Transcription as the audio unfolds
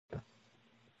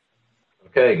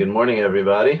Okay, good morning,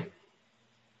 everybody.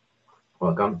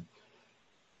 Welcome.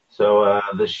 So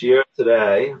the shir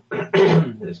today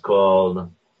is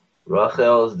called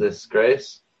Rachel's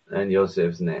Disgrace and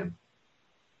Yosef's Name.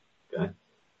 Okay,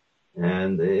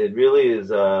 and it really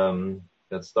is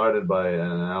got started by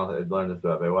I learned it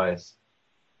through Rabbi Weiss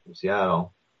from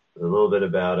Seattle. A little bit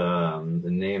about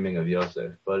the naming of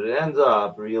Yosef, but it ends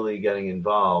up really getting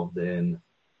involved in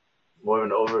more of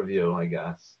an overview, I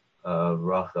guess, of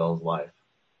Rachel's life.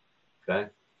 Okay.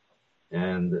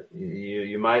 And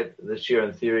you might, this year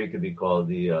in theory could be called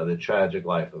the tragic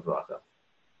life of Rachel.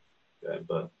 Okay,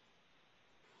 but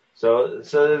so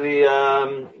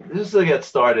the just to get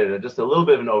started, just a little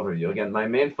bit of an overview. Again, my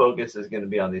main focus is going to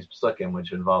be on these psukim,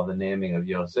 which involve the naming of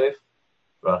Yosef,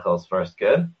 Rachel's first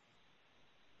kid.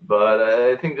 But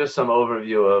I think just some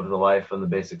overview of the life and the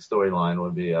basic storyline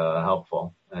would be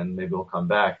helpful, and maybe we'll come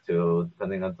back to,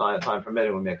 depending on time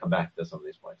permitting, we may come back to some of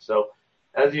these points. So,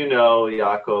 as you know,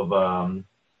 Yaakov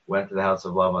went to the house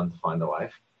of Lavan to find a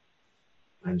wife.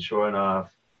 And sure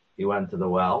enough, he went to the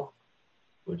well,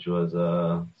 which was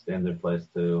a standard place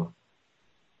to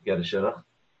get a shidduch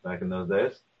back in those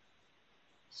days.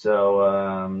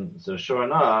 So sure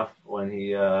enough, when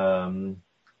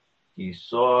he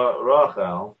saw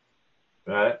Rachel,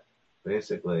 right?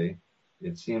 Basically,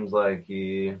 it seems like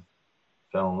he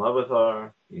fell in love with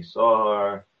her. He saw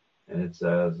her, and it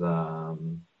says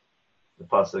the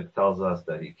pasuk tells us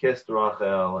that he kissed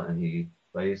Rachel, and he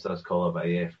vayisas kol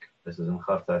vayefk. This is in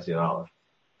Chavtas Yud Aleph.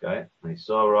 Okay, and he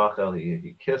saw Rachel.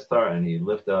 He kissed her, and he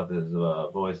lifted up his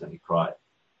voice and he cried.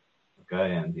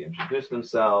 Okay, and he introduced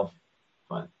himself.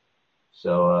 Fine.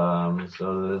 So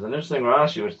there's an interesting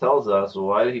Rashi which tells us, well,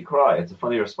 why did he cry? It's a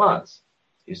funny response.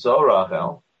 He saw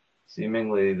Rachel,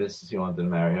 seemingly he wanted to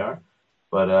marry her,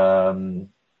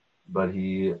 but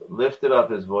he lifted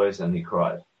up his voice and he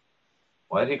cried.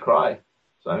 Why did he cry?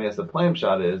 So I guess the plain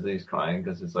shot is that he's crying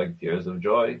because it's like tears of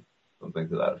joy, something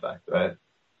to that effect, right?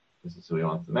 This is who he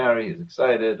wants to marry. He's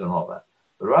excited and all that.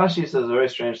 But Rashi says a very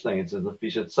strange thing. It says,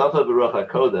 He saw in Ruach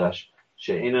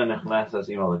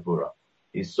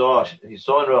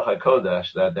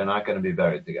HaKodesh that they're not going to be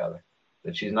buried together,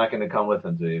 that she's not going to come with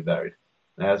him to be buried.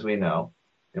 And as we know,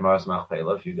 in Maras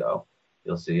Machpelah, if you go,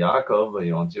 you'll see Yaakov, but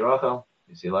you won't see Rachel.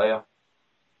 You see Leah,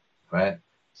 right?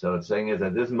 So it's saying is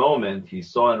at this moment, he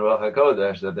saw in Ruach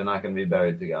HaKodesh that they're not going to be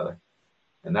buried together.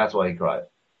 And that's why he cried.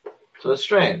 So it's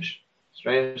strange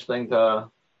thing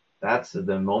that's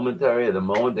the moment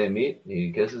they meet,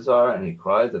 he kisses her and he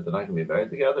cries that they're not going to be buried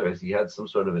together, as he had some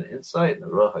sort of an insight in the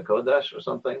Ruach HaKodesh or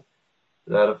something to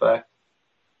that effect.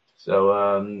 So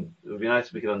it would be nice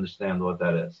if we could understand what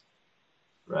that is.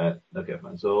 Right? Okay,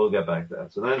 fine. So we'll get back to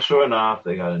that. So then sure enough,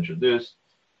 they got introduced,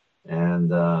 and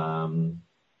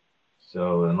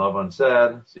Lavan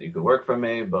said, so you could work for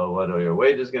me, but what are your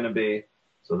wages going to be?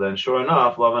 So then sure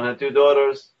enough, Lavan had two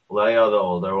daughters, Leah, the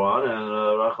older one, and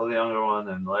Rachel, the younger one.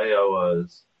 And Leah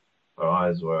her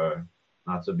eyes were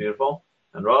not so beautiful.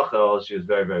 And Rachel, she was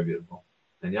very, very beautiful.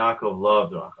 And Yaakov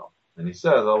loved Rachel. And he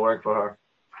says, I'll work for her.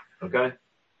 Okay?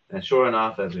 And sure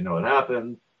enough, as we know what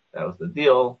happened, that was the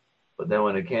deal. But then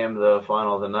when it came the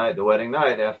final of the night, the wedding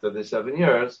night, after the 7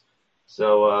 years,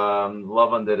 so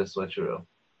Lavan did a switcheroo.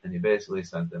 And he basically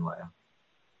sent in Leah.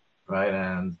 Right?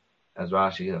 And as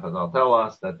Rashi Chazal tell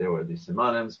us, that there were these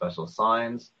simanim, special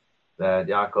signs, that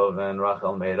Yaakov and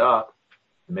Rachel made up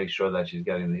to make sure that he's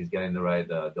getting the right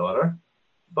daughter.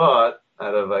 But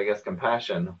out of, I guess,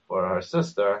 compassion for her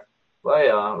sister,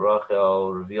 Leah,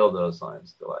 Rachel revealed those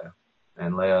signs to Leah.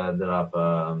 And Leah ended up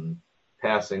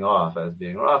passing off as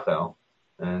being Rachel,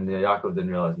 and Yaakov didn't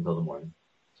realize until the morning.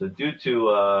 So due to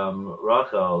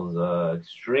Rachel's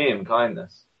extreme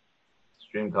kindness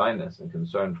and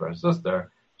concern for her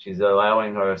sister, she's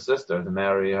allowing her sister to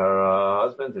marry her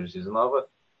husband who she's in love with.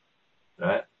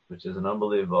 Right? Which is an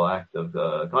unbelievable act of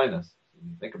kindness, if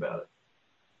you think about it.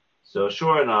 So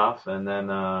sure enough, and then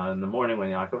in the morning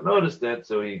when Yaakov noticed it,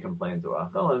 so he complained to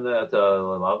Rachel and to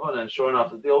Lavan, and sure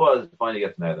enough, the deal was finally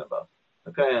gets married them both.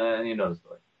 Okay, and you know the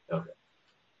story. Okay.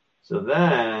 So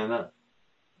then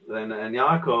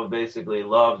Yaakov basically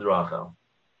loved Rachel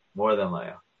more than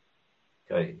Leah.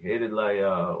 Okay, he hated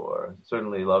Leah, or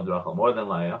certainly loved Rachel more than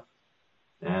Leah,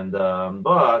 and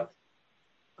but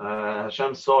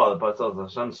Hashem saw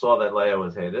that Leah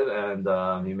was hated, and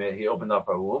he opened up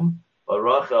her womb, but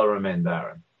Rachel remained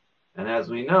barren. And as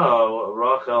we know,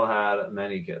 Rachel had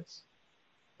many kids.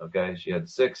 Okay, she had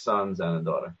 6 sons and a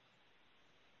daughter.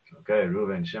 Okay,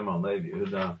 Reuben, Shimon, Levi,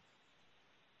 Yehuda,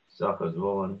 Issachar,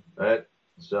 Zvulun, right?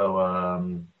 So,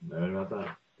 right about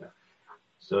that. Yeah.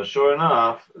 So sure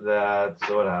enough,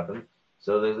 so what happened?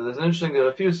 So there's an interesting,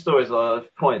 a few stories,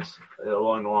 points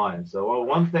along the line. So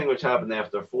one thing which happened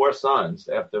after 4 sons,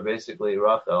 after basically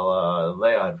Rachel,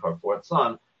 Leah had her 4th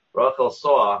son, Rachel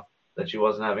saw that she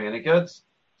wasn't having any kids.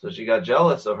 So she got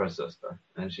jealous of her sister.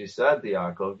 And she said to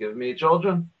Yaakov, give me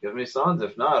children, give me sons.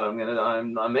 If not,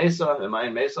 I'm Mesa,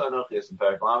 Imayim Mesa Anochi, it's in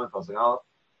Perek Lamed, Pasuk Aleph.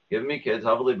 Give me kids,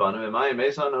 Havli Banim, Imayim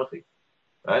Mesa Anochi.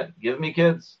 Right? Give me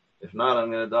kids. If not, I'm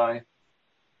going to die.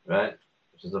 Right?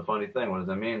 Which is a funny thing. What does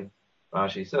that mean?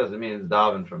 Rashi says it means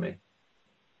daven for me.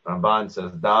 Ramban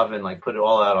says daven, like put it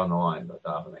all out on the line by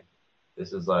davening.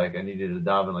 This is like, I need you to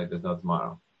daven like there's no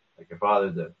tomorrow, like your father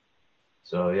did.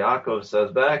 So Yaakov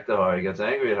says back to her, he gets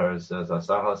angry at her and says,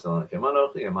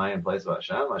 am I in place of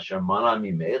Hashem? Hashem mana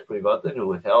mimech privatin, who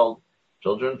withheld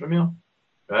children from you?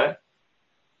 Right?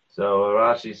 So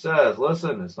Rashi says,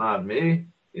 listen, it's not me.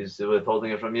 He's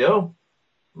withholding it from you.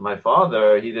 My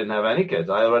father, he didn't have any kids.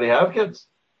 I already have kids.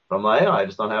 From Leah, I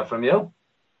just don't have from you.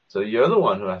 So you're the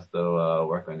one who has to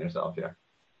work on yourself here.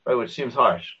 Right? Which seems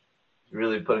harsh.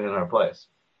 Really putting it in her place.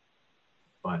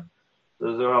 Fine. So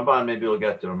there's a Ramban, maybe we'll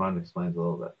get to. Ramban explains a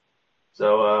little bit.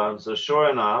 So sure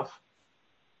enough,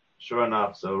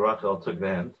 so Rachel took the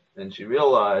hint, and she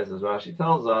realized, as Rashi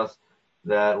tells us,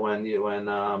 that when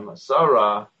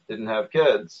Sarah didn't have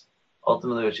kids,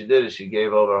 ultimately what she did is she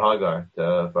gave over Hagar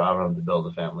for Abraham to build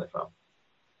a family from.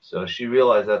 So she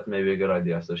realized that's maybe a good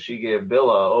idea. So she gave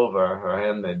her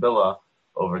handmaid Bilhah,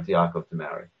 over to Yaakov to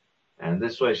marry. And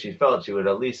this way she felt she would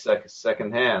at least in a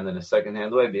second-hand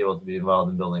way, be able to be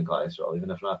involved in building Klal Yisrael, even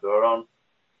if not through her own.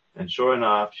 And sure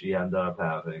enough, she ended up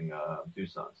having 2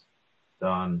 sons,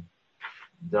 Dan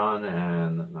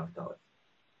and Naphtali.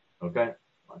 Okay?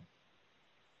 Fine.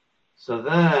 So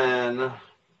then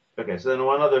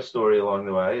one other story along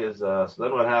the way is, so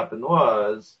then what happened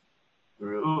was,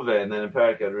 Reuven, and then in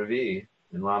Perek Revi,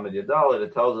 in Lamed Yadalit,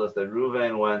 it tells us that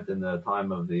Reuven went in the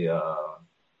time of the,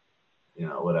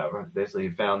 whatever. Basically,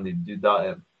 he found the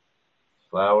dudaim,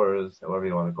 flowers, however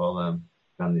you want to call them,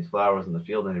 found these flowers in the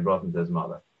field, and he brought them to his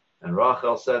mother. And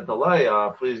Rachel said to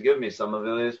Leah, please give me some of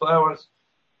these flowers.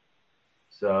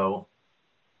 So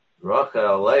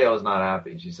Leah was not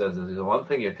happy. She says, is the one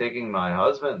thing you're taking my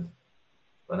husband,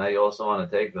 but now you also want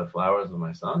to take the flowers of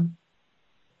my son?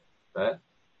 Right?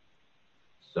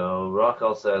 So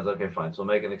Rachel says, okay, fine, so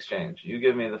we'll make an exchange. You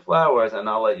give me the flowers, and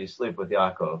I'll let you sleep with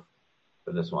Yaakov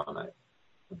for this one night.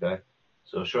 Okay?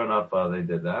 So sure enough, they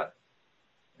did that.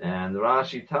 And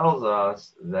Rashi tells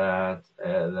us that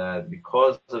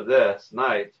because of this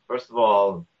night, first of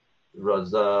all,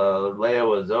 Leah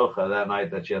was Zocha that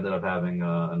night that she ended up having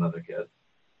another kid.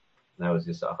 That was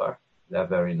Yisachar. That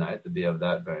very night, the day of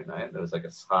that very night, there was like a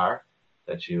schar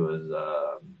that she was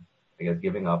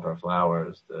giving up her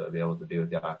flowers to be able to be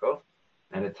with Yaakov.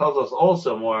 And it tells us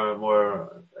also more,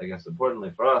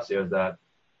 importantly for us here, is that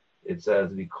it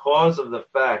says because of the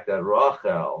fact that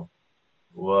Rachel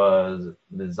was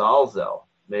mizalzel,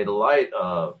 made light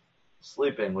of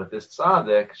sleeping with this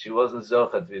tzaddik, she wasn't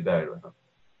zocha to be buried with him.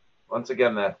 Once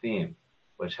again, that theme,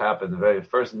 which happened the very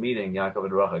first meeting, Yaakov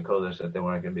and Rachel Kodesh, that they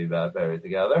weren't going to be buried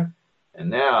together. And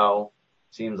now,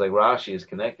 seems like Rashi is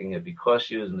connecting it because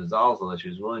she was mizalzel, that she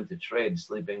was willing to trade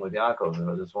sleeping with Yaakov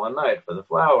for this one night for the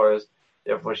flowers.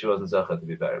 Therefore, she wasn't zecha to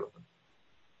be buried with him.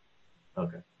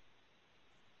 Okay,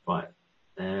 fine.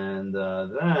 And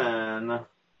then,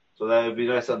 so that would be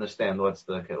nice to understand what's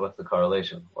the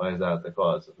correlation. Why is that the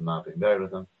cause of not being buried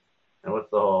with him? And what's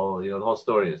the whole the whole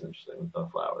story is interesting with the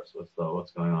flowers.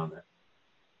 What's going on there?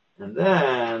 And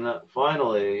then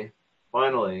finally.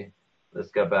 Let's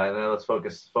get back. Now let's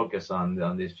focus on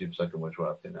these few psukim which we're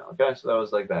up to now. Okay, so that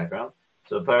was like background.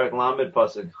 So Perek Lamed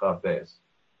pasuk Chaf Beis.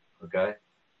 Okay,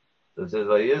 so it says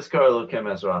Vayizkar Elokim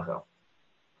es Rachel.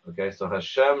 Okay, so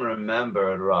Hashem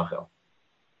remembered Rachel.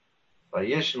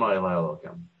 Vayishma Elai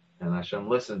Elokim, and Hashem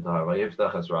listened to her.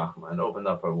 Vayiftach es Rachma, and opened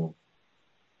up her womb.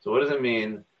 So what does it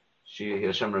mean?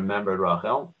 Hashem remembered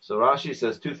Rachel. So Rashi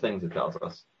says 2 things. It tells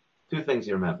us 2 things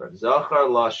he remembered. Zachar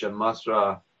la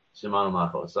shemasra.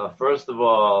 So first of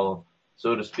all,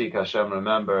 so to speak, Hashem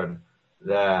remembered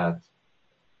that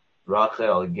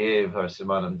Rachel gave her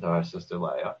simanim to her sister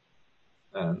Leah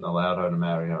and allowed her to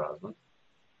marry her husband.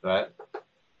 Right?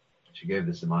 She gave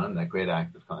the simanim, that great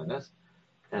act of kindness.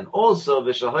 And also,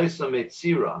 v'shahaisa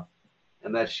metzira,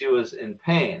 and that she was in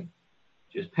pain.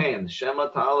 She was pain. Shema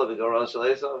ta'ala v'garash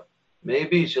Eisav.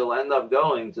 Maybe she'll end up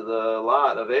going to the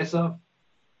lot of Eisav.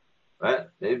 Right?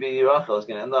 Maybe Rachel is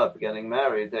going to end up getting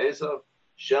married to Eisav.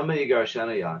 Shema Yigar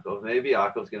Shena Yaakov. Maybe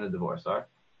Yaakov's going to divorce her.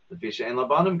 Because she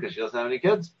doesn't have any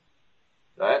kids.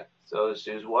 Right? So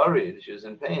she was worried. She was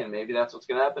in pain. Maybe that's what's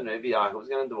going to happen. Maybe Yaakov's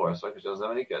going to divorce her because she doesn't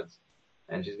have any kids.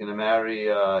 And she's going to marry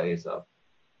Eisav.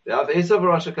 Eisav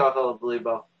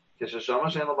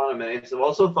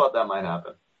also thought that might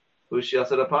happen. It's a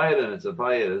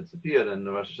piyut in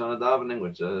the Rosh Hashanah davening,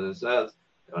 which says,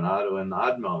 in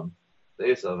Admon,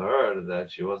 Eisav heard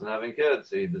that she wasn't having kids,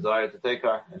 so he desired to take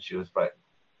her, and she was frightened.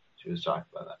 She was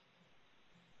shocked by that.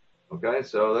 Okay,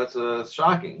 so that's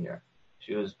shocking here.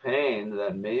 She was pained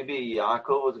that maybe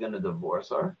Yaakov was going to divorce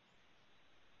her,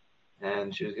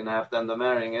 and she was going to have to end up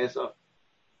marrying Eisav.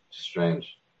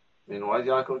 Strange. I mean, why is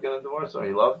Yaakov going to divorce her?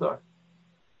 He loved her.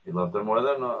 He loved her more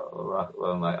than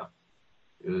Leah.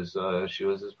 She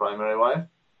was his primary wife.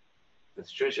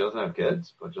 It's true she doesn't have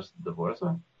kids, but just divorce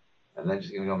her, and then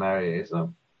she's going to go marry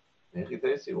Eisav.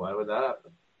 Why would that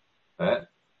happen? Right?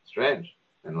 Strange.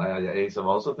 And Eisav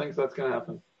also thinks that's going to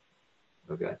happen.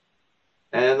 Okay.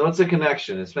 And what's the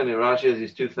connection? It's funny. Rashi has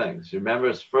these two things. She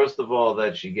remembers, first of all,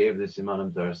 that she gave the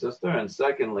simanim to her sister, and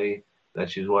secondly, that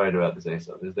she's worried about this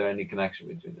Eisav. Is there any connection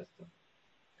between this two?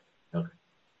 Okay.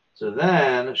 So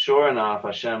then, sure enough,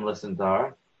 Hashem listened to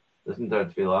her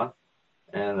tefillah,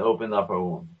 and opened up her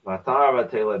womb.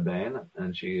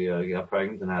 And she got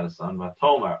pregnant and had a son.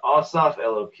 Vatomer, Asaf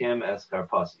Elokim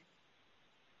Eskarpasi.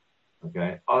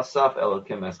 Okay, Asaf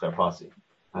Elokim Eskarpasi.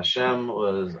 Hashem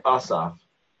was Asaf,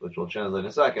 which we'll translate in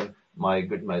a second, my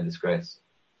disgrace.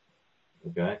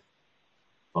 Okay,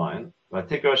 fine.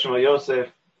 Vatikra Shema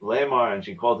Yosef Lemar, and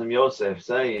she called him Yosef,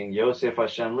 saying, Yosef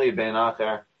Hashem li ben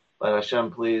acher, let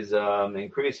Hashem please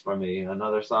increase for me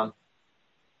another son.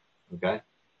 Okay,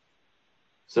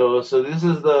 so this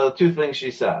is the two things she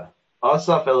said.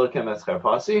 Asaf Elokim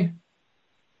Eskarpasi.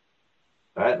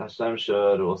 Right, Hashem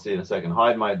should, we'll see in a second,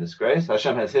 hide my disgrace.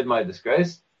 Hashem has hid my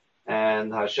disgrace,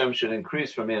 and Hashem should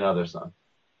increase for me another son.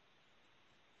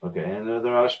 Okay, and the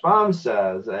Rashbam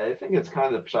says, I think it's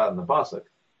kind of pshat in the pasuk,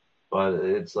 but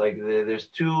it's like there's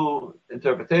two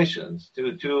interpretations,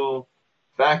 two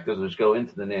factors which go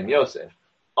into the name Yosef.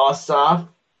 Asaf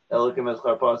Elokim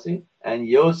Eskarpasi, and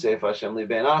Yosef Hashem li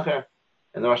ben acher.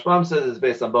 And the Rashbam says it's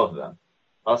based on both of them,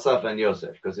 Asaf and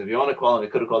Yosef, because if you want to call him, you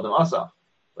could have called him Asaf.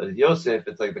 But Yosef,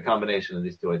 it's like the combination of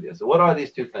these two ideas. So what are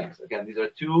these two things? Again, these are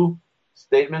two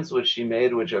statements which she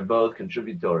made, which are both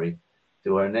contributory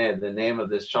to her name, the name of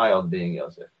this child being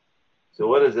Yosef. So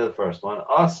what is the first one?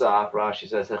 Asaf, Rashi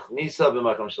says,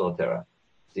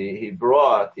 he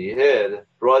brought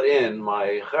in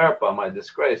my cherpa, my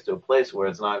disgrace, to a place where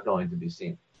it's not going to be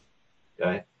seen.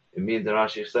 Okay? It means, and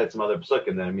Rashi said some other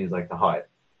psukim, then it means like to hide.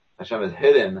 Hashem has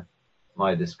hidden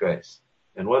my disgrace.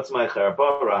 And what's my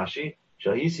cherpa, Rashi?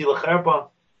 Shahisi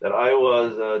l'cherpa, that I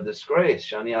was disgraced,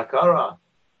 shani akara,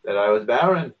 that I was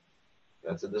barren.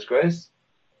 That's a disgrace,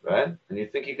 right? And you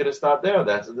think he could have stopped there?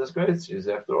 That's a disgrace.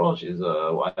 After all, she's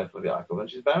a wife of Yaakov, and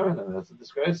she's barren, and that's a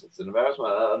disgrace. It's an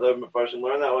embarrassment. Other person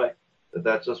learn that way,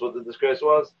 that's just what the disgrace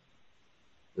was.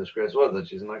 The disgrace was that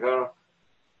she's an akara.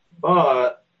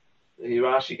 But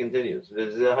Rashi continues,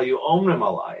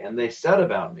 and they said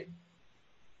about me,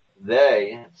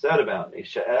 that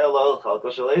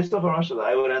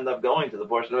I would end up going to the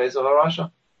portion of Eisav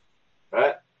HaRasha.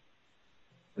 Right?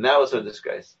 And that was her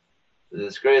disgrace. The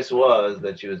disgrace was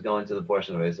that she was going to the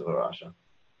portion of Eisav HaRasha.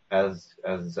 As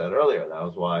I said earlier, that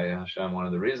was why Hashem, one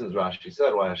of the reasons Rashi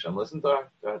said why Hashem listened to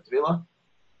her tefillah,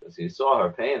 because he saw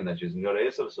her pain that she was going to go to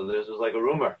Eisav. So this was like a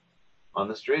rumor on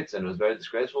the streets, and it was very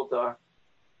disgraceful to her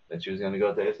that she was going to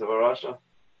go to Eisav HaRasha.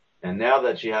 And now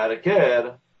that she had a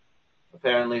kid,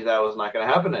 apparently that was not going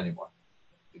to happen anymore.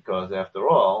 Because after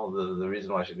all, the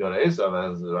reason why she'd go to Eisav,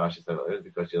 as Rashi said earlier, is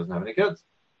because she doesn't have any kids.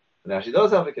 But now she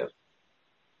does have a kid.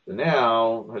 So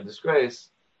now her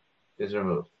disgrace is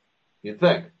removed. You'd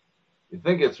think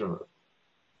it's removed.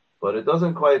 But it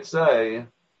doesn't quite say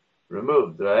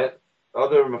removed, right?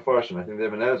 Other Mefarshim, I think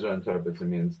Ibn Ezra interprets it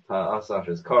means Asaf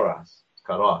is karas,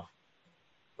 cut off.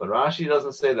 But Rashi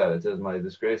doesn't say that. It says my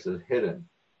disgrace is hidden,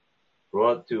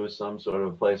 brought to some sort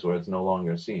of place where it's no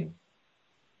longer seen.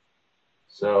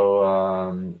 So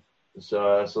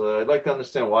I'd like to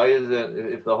understand, why is it,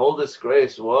 if the whole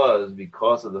disgrace was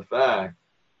because of the fact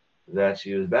that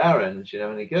she was barren and she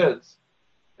didn't have any kids,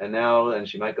 and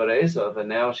she might go to Eisav, and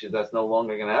now that's no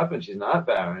longer going to happen. She's not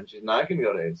barren. She's not going to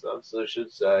go to Eisav. So it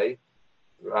should say,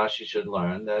 Rashi should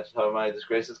learn that my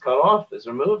disgrace is cut off, is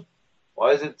removed.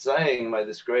 Why is it saying my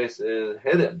disgrace is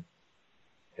hidden?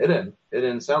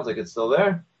 Hidden sounds like it's still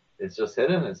there. It's just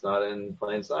hidden. It's not in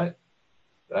plain sight.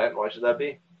 Right? Why should that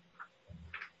be?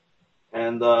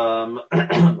 And,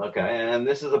 okay, and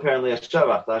this is apparently a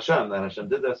shavach to Hashem, that Hashem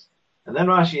did this. And then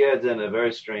Rashi adds in a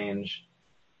very strange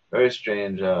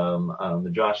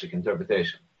midrashic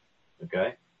interpretation.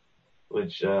 Okay?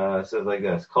 Which says like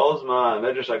this: Kolzma,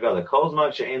 Medrash Agada,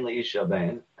 Kolzma she'en le'isha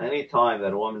bein. Any time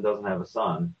that a woman doesn't have a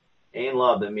son, Ain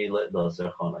la b'milit lo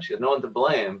serchona. She has no one to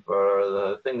blame for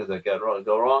the things that go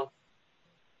wrong.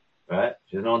 Right?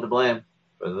 She has no one to blame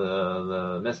for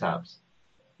the mishaps.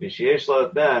 Misheyesh la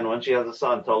ben, when she has a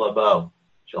son, tola bo,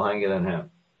 she'll hang it on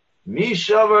him. Mi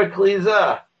shavar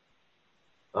kliza.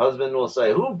 The husband will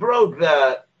say, who broke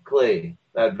that kli,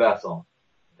 that vessel?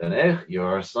 Then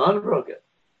your son broke it.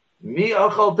 Mi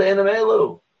achal te'enem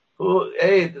elu. Who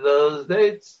ate those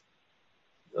dates?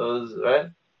 Those,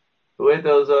 right? Who ate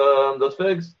those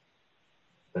figs?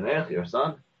 Then your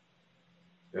son.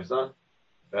 Your son.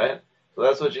 Right? So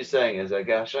that's what she's saying, is that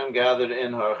Hashem gathered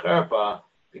in her cherpa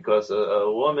because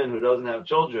a woman who doesn't have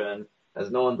children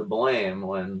has no one to blame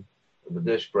when the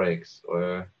dish breaks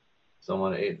or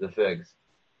someone ate the figs.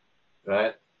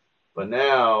 Right? But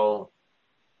now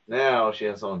she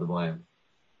has someone to blame.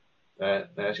 Right?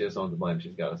 Now she has someone to blame.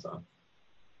 She's got a son.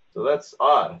 So that's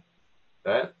odd.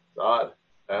 Right? It's odd.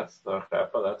 That's the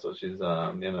cherpa. That's what she's,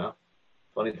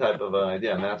 funny type of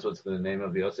idea. And that's what's the name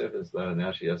of Yosef, is that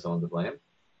now she has someone to blame.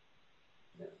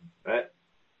 Yeah. Right?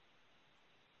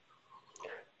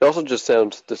 It also just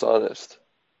sounds dishonest.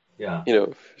 Yeah.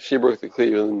 If she broke the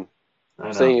cleave and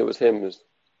saying it was him is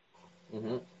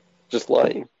just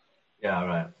lying. Yeah,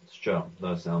 right. It's true. It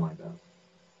does sound like that.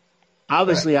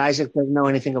 Obviously, right. Isaac doesn't know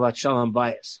anything about shalom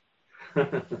bayis.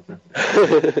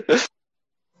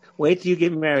 Wait till you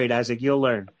get married, Isaac. You'll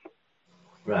learn.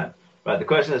 Right. The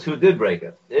question is, who did break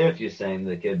it? If you're saying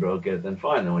the kid broke it, then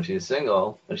fine. Then when she's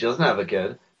single and she doesn't have a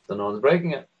kid, so no one's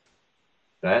breaking it.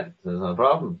 Right? So there's no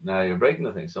problem. Now you're breaking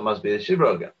the thing. So it must be that she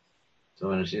broke it. So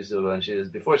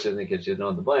before she has a kid, she has no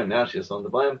one to blame. Now she has someone to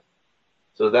blame.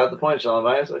 So is that the point? Shalom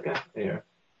bayis? Okay. Here.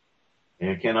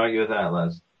 You can't argue with that,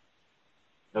 Les.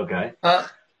 Okay.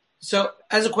 So,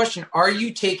 as a question, are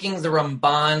you taking the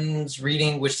Ramban's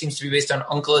reading, which seems to be based on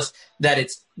Onkelos, that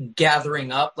it's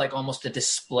gathering up, like almost a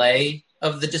display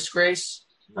of the disgrace?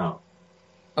 No.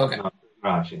 Okay. No,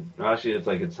 Rashi, it's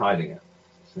like it's hiding it.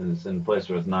 It's in a place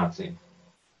where it's not seen.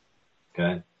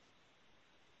 Okay?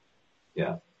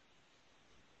 Yeah.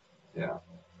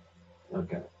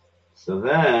 Okay. So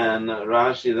then,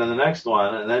 Rashi, then the next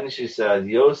one, and then she says,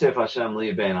 Yosef Hashem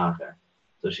li bein acher.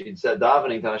 So she said,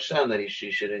 davening to Hashem, that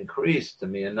she should increase to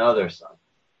me another son.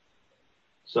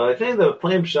 So I think the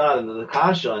plain shot and the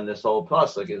kasha in this whole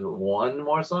pasuk is one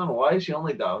more son. Why is she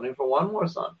only davening for one more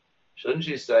son? Shouldn't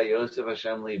she say, Yosef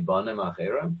Hashem li banim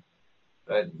acherim?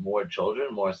 Right? More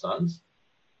children, more sons.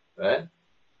 Right?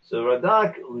 So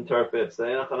Radak interprets that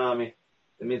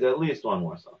it means at least one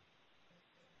more son.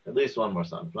 At least one more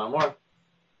son, if not more.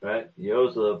 Right?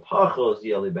 Yosef pachos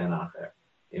yeli ben acher.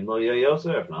 Imlo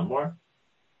Yosef, if not more.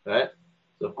 Right?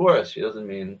 So of course she doesn't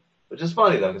mean, which is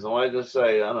funny though, because why just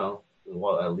say, I don't know,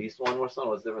 well, at least one more son?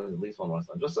 What's the difference? At least one more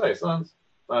son. Just say sons.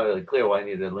 It's not really clear why you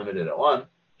need to limit it at one.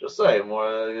 Just say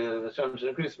more. Hashem should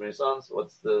increase many sons.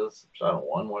 What's this?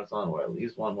 One more son, or at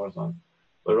least one more son.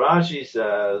 But Rashi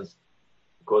says,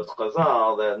 quotes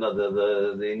Chazal,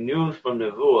 that they knew from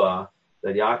Nevuah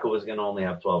that Yaakov was going to only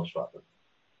have 12 shvatim.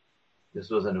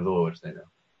 This was a Nevuah which they knew,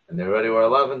 and they already were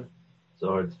 11.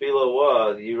 So her tefillah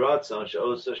was Yiratzon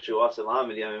she'osa shu'asa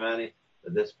l'hamid yamimani,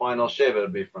 that this final sheva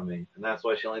would be from me, and that's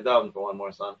why she only davened for one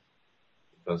more son,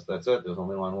 because that's it. There's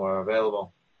only one more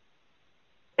available.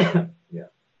 Yeah.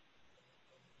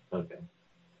 Okay.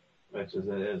 Which is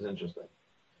interesting.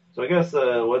 So I guess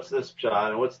what's this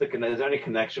pshat, and is there any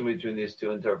connection between these two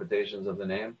interpretations of the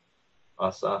name,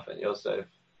 Asaf and Yosef?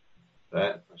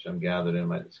 Right? Hashem gathered in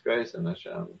my disgrace, and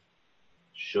Hashem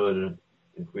should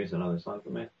increase another son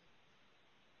for me.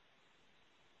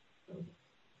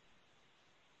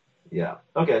 Yeah.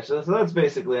 Okay. So that's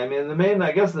basically. I mean, the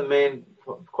main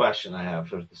question I have,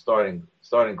 for the starting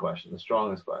question, the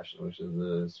strongest question, which is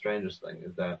the strangest thing,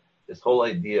 is that this whole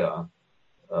idea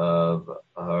of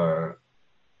her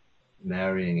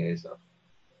marrying Eisav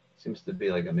seems to be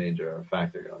like a major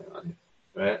factor going on here,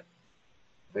 right?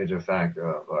 Major factor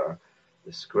of our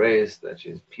disgrace, that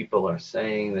people are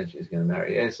saying that she's going to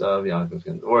marry Eisav, Yaakov's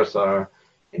going to divorce her,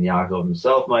 and Yaakov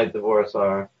himself might divorce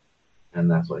her, and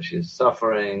that's why she's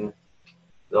suffering.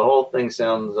 The whole thing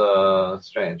sounds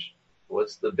strange.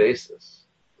 What's the basis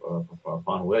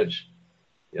upon which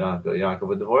Yaakov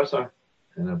would divorce her,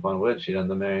 and upon which she'd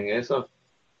end up marrying Eisav?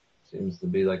 Seems to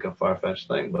be like a far-fetched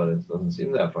thing, but it doesn't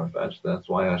seem that far-fetched. That's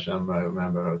why Hashem, I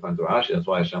remember according to Rashi, that's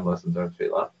why Hashem listens to her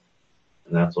tefillah.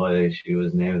 And that's why she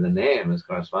was named, the name is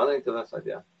corresponding to this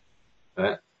idea.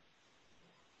 Right?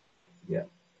 Yeah.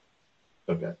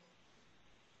 Okay.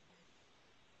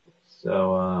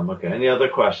 So, okay. Any other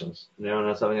questions? Anyone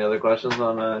else have any other questions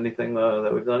on anything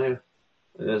that we've done here?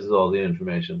 And this is all the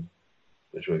information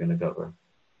which we're going to cover.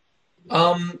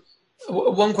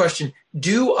 One question.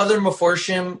 Do other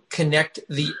Meforshim connect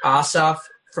the Asaf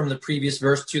from the previous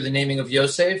verse to the naming of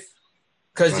Yosef?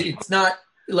 Because it's not,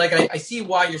 like, I see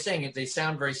why you're saying it. They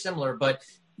sound very similar, but,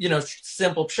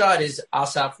 simple pshat is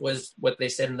Asaf was what they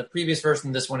said in the previous verse,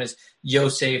 and this one is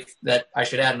Yosef, that I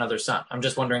should add another son. I'm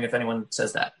just wondering if anyone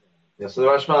says that. Yeah, so the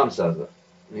Rashbam says it.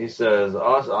 He says,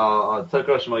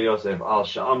 Tikra Shema Yosef, al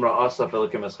sha'amra Asaf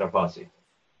elikim eskarpasi.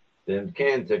 Then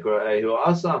Cain Tikra Ehu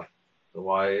Asaf. So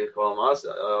why call him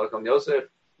Asaf? Call him Yosef.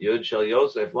 Yud shel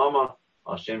Yosef Lama.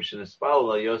 Al Shem shenispal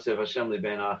la Yosef Hashem li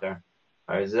ben acher.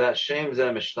 That Shem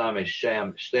zeh mishtame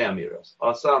Shtei amiros.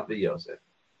 Asaf the Yosef.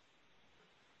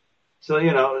 So,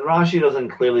 Rashi doesn't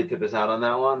clearly tip us out on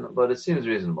that one, but it seems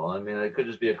reasonable. I mean, it could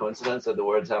just be a coincidence that the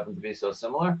words happen to be so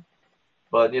similar.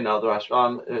 But, the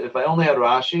Rashbam, if I only had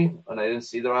Rashi and I didn't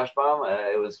see the Rashbam,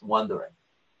 I was wondering.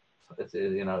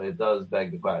 It does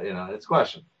beg the question, it's a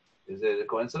question. Is it a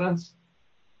coincidence?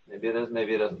 Maybe it is,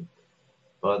 maybe it isn't.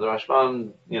 But the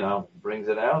Rashbam, brings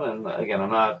it out, and again,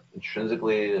 I'm not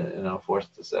intrinsically,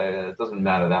 forced to say it doesn't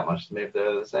matter that much to me if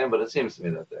they're the same, but it seems to me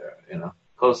that they're,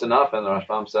 close enough, and the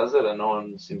Rashbam says it, and no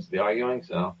one seems to be arguing.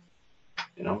 So,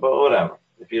 but whatever.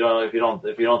 If you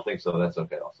don't think so, that's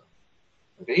okay also.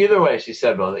 Okay. Either way, she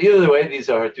said both. Either way, these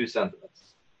are her two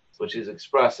sentiments, which she's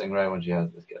expressing right when she has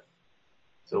this kid.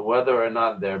 So whether or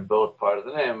not they're both part of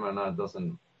the name or not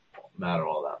doesn't matter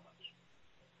all that much.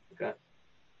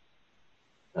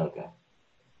 Okay. Okay.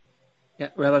 Yeah,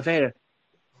 Rabbi Vader.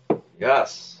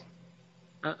 Yes.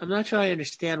 I'm not sure I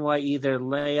understand why either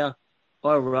Leah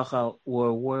or Rachel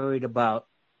were worried about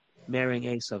marrying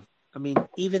Eisav. I mean,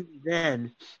 even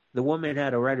then, the woman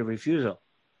had a right of refusal.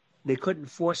 They couldn't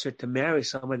force her to marry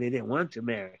someone they didn't want to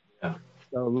marry. Yeah.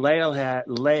 So Leah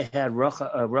had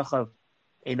Rachel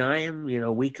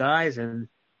Einayim, weak eyes, and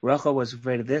Rachel was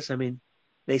afraid of this. I mean,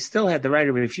 they still had the right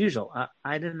of refusal.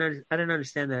 I didn't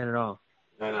understand that at all.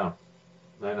 I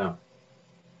know.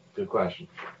 Good question.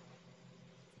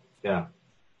 Yeah.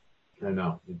 I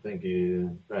know. You'd think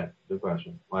right. Good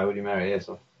question. Why would you marry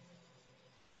Eisav?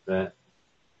 Right.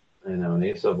 I know. And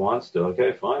Eisav wants to.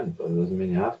 Okay, fine. But it doesn't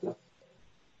mean you have to.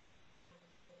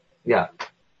 Yeah.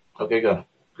 Okay, good.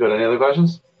 Good. Any other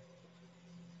questions?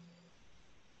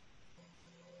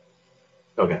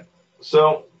 Okay.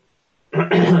 So,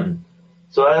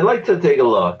 I'd like to take a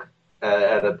look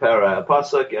at a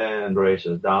pasuk and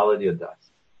Bereshis, Daled Yadas.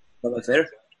 Rabbi Vader?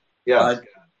 Yeah.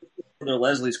 To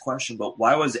Leslie's question, but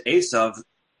why was Eisav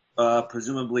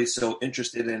presumably so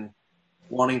interested in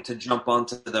wanting to jump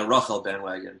onto the Rachel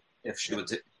bandwagon if she were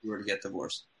to get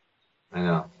divorced? I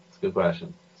know. It's a good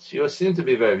question. She seemed to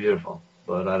be very beautiful,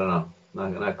 but I don't know.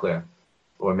 Not clear.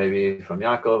 Or maybe from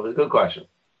Yaakov. Good question.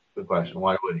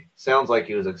 Why would he? Sounds like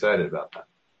he was excited about that.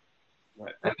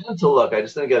 Right. I meant to look. I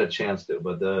just didn't get a chance to.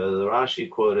 But the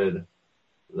Rashi quoted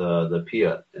the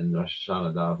Piyut in Rosh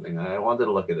Hashanah davening. I wanted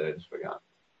to look at it. I just forgot.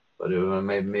 But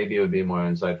maybe it would be more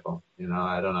insightful.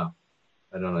 I don't know.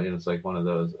 It's like one of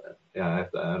those. Yeah,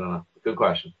 I don't know. Good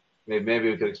question. Maybe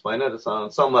we could explain it. It's on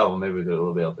some level. Maybe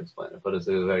we'll be able to explain it. But it's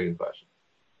a very good question.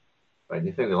 Right? Do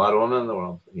you think there are a lot of women in the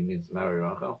world? He needs to marry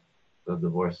Rachel, the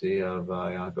divorcee of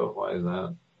Yaakov. Why is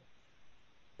that?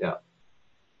 Yeah.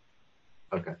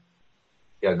 Okay.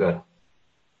 Yeah, good.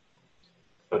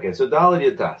 Okay, so Daled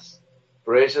Yadas.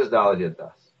 Bereshis Daled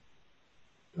Yadas.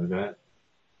 Okay.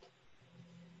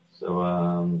 So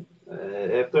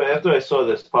after I saw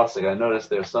this pasuk, I noticed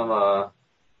there's some I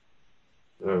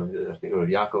think it was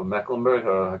Yaakov Mecklenburg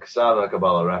or Haksav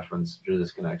Kabbalah reference drew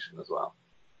this connection as well.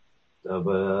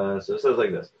 So it says like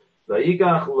this: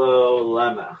 Vayikach lo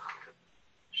Lemech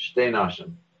shtei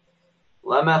nashim.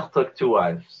 Lemech took two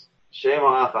wives.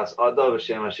 Shema achas Ada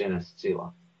v'Shema shenas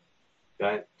Tzila.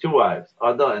 Okay, two wives,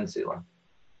 Ada and Tzila.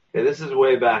 Okay, this is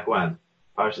way back when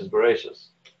Parshas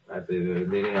Bereshis. Right,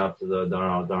 leading up to the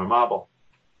Dharmabel,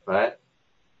 right?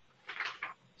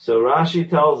 So Rashi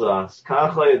tells us,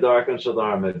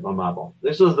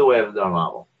 this was the way of the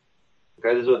Dharmabel.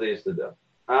 Okay, this is what they used to do.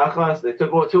 Achas, they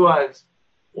took two wives,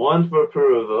 one for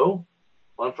Peruvu,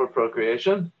 one for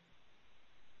procreation,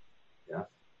 yeah,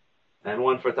 and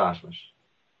one for Tashmish.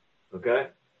 Okay,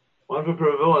 one for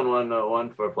Peruvu and one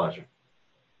for pleasure.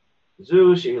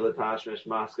 Zu shehila Tashmish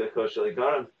maska koshel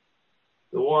ikarim.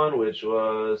 The one which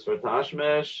was for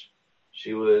Tashmish,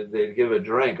 they'd give a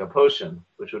drink, a potion,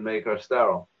 which would make her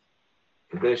sterile.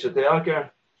 So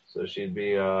she'd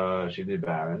be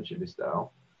barren, she'd be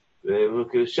sterile.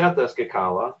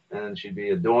 And she'd be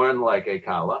adorned like a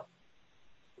kala.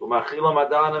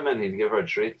 And he'd give her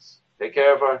treats, take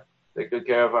care of her, take good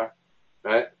care of her,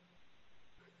 right?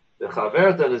 The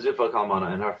chaverta nezufa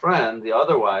kalmana, and her friend, the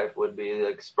other wife, would be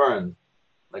like spurned,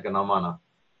 like an almana.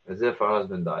 as if her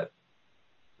husband died.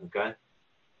 Okay?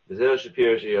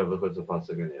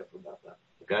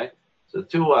 Okay? So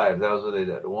 2 wives, that was what they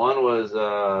did. One was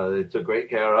they took great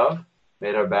care of,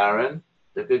 made her barren,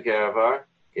 took good care of her,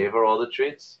 gave her all the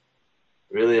treats,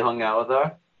 really hung out with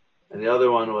her. And the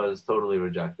other one was totally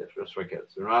rejected, just for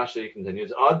kids. And Rashi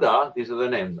continues, Ada, these are their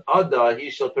names. Ada, he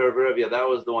shall perverivia, that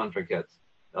was the one for kids.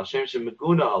 She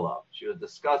was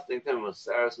disgusting to him, was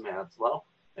Saras Me'atzlo,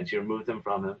 and she removed him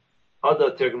from him.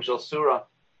 Ada, Tirkum Shal Surah.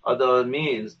 Ada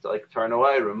means to, like, turn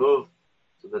away, remove.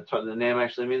 So the name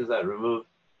actually means that, remove.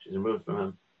 She's removed from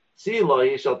him. Tzila,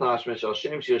 he shall tashmish shal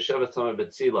shem, she yoshevet tameh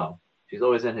b'tzila. She's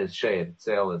always in his shade.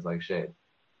 Tzel is like shade.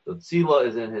 So Tzila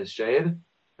is in his shade,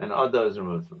 and Ada is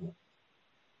removed from him.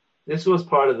 This was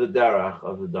part of the derech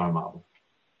of the Dar Mabul.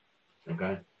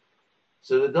 Okay?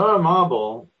 So the Dar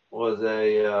Mabul was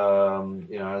a,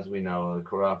 as we know, a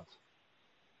corrupt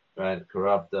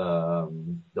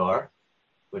Dar,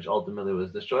 which ultimately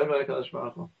was destroyed by Kadosh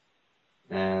Baruch Hu.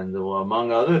 And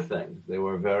among other things, they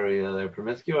were they're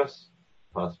promiscuous.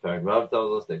 Pas Perek Vav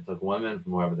tells us they took women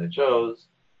from wherever they chose,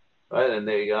 right? And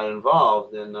they got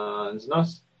involved in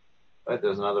znus. Right,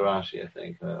 there's another Rashi, I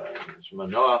think. Shema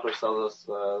Noach tells us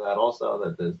that also,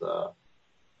 that there's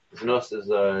znus is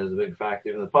a big factor.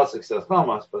 Even the pasuk says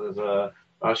chamas, but there's a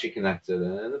Rashi connected,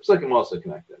 and the psukim also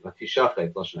connected. Like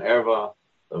Tishachet, Lashon Erva,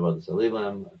 Avodas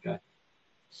Salilim. Okay,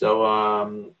 so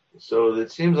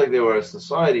it seems like they were a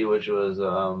society which was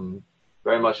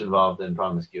very much involved in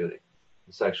promiscuity,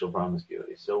 sexual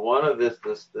promiscuity. So one of this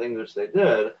thing which they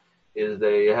did is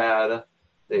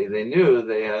they knew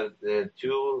they had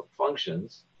 2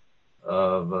 functions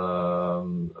of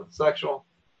sexual.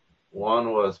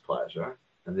 One was pleasure,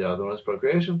 and the other one was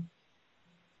procreation.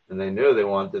 And they knew they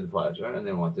wanted pleasure, and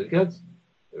they wanted kids.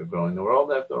 They were growing the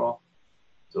world after all.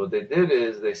 So what they did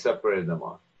is they separated them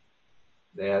off.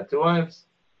 They had 2 wives,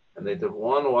 and they took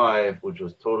one wife which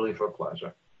was totally for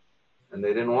pleasure, and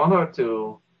they didn't want her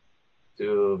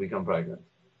to become pregnant.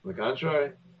 On the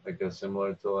contrary, like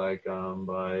similar to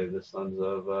by the sons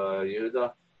of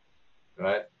Yehuda,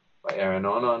 right? By Aaron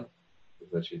Onan,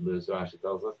 that she'd lose. Rashi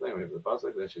tells us we have the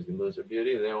pasuk that she's going to lose her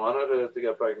beauty. They didn't want her to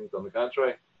get pregnant. On the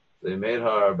contrary, they made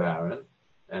her barren,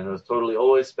 and it was totally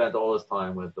always spent all his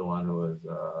time with the one who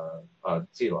was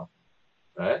Tzila,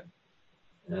 right?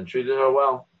 And treated her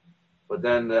well. But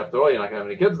then after all, you're not going to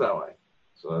have any kids that way.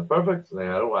 So that's perfect. So they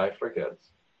had a wife for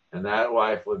kids, and that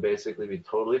wife would basically be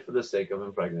totally for the sake of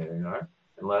impregnating her,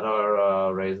 and let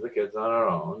her raise the kids on her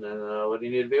own. And what do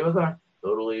you need to be with her?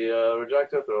 Totally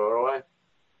reject her, throw her away.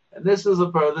 And this is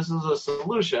a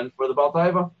solution for the Baal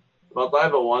Taiva. The Baal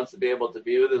Taiva wants to be able to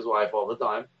be with his wife all the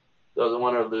time. Doesn't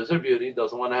want her to lose her beauty.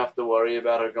 Doesn't want to have to worry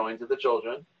about her going to the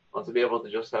children. Wants to be able to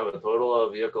just have a total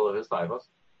vehicle of his taivas.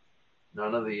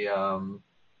 None of the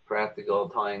practical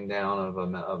tying down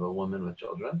of a woman with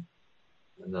children,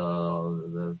 and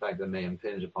the fact that may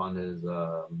impinge upon his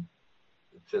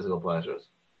physical pleasures.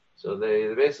 So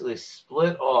they basically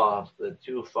split off the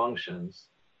 2 functions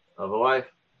of a wife,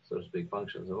 so to speak,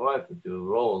 functions of a wife, the 2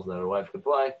 roles that a wife could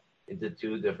play, into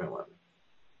 2 different women.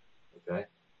 Okay?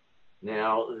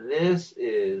 Now, this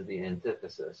is the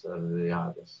antithesis of the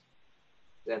Hadis.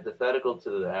 It's antithetical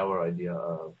to our idea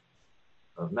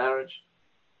of marriage.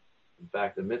 In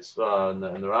fact, the mitzvah in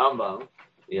the Rambam,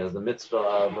 he has the mitzvah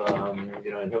of, in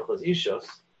Hilchos Ishos.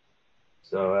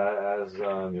 So, as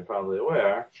you're probably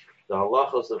aware, the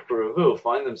halachos of Puruvu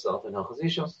find themselves in Hilchos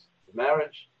Ishos,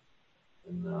 marriage.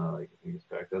 And I think it's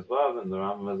Parak Vav, and the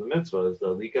Rambam has a mitzvah. It's the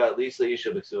Lika Lisa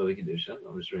Isha B'Ksuva V'Kiddushin.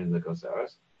 I'm just reading the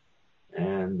Kosaras.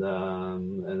 And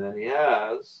then he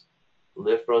has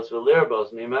Lifros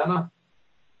V'Lirbos Mimena.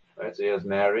 Right, so he has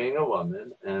marrying a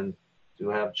woman and to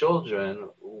have children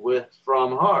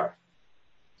from her.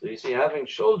 So you see, having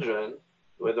children,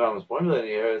 the way the Rambam is formulating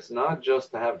here, it's not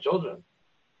just to have children,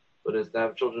 but it's to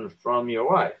have children from your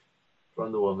wife,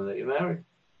 from the woman that you married.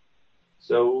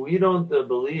 So we don't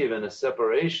believe in a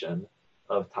separation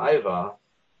of taiva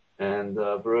and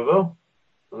beruvo.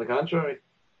 On the contrary,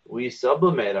 we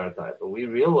sublimate our taiva. We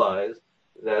realize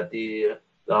that the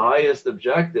highest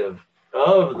objective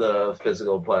of the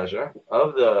physical pleasure,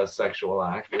 of the sexual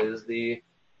act, is the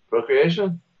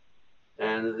procreation.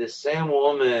 And the same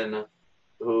woman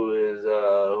who's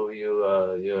your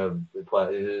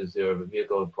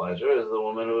vehicle of pleasure is the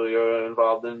woman who you're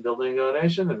involved in building a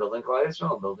nation and building Klal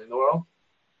Yisrael, building the world.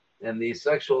 And the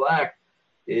sexual act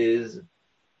is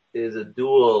a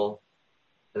two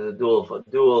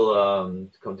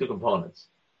components,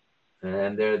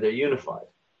 and they're unified.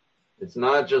 It's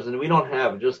not just, and we don't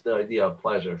have just the idea of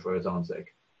pleasure for its own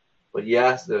sake. But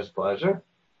yes, there's pleasure,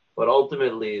 but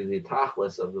ultimately the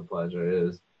tachlis of the pleasure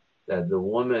is that the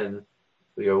woman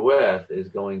who you're with is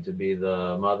going to be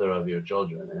the mother of your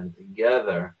children, and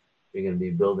together you're going to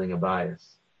be building a bias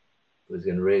who's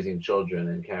going to raising children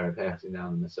and passing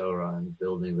down the Masorah and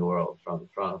building the world from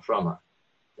her.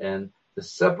 And to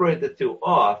separate the two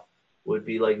off would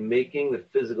be like making the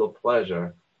physical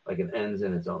pleasure like it ends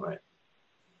in its own right.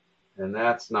 And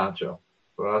that's not true.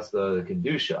 For us, the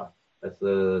Kedusha, this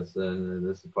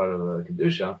is part of the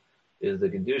Kedusha,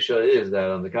 is that,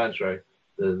 on the contrary,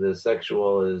 the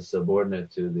sexual is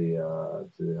subordinate to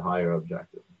the higher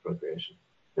objective, procreation.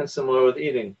 And similar with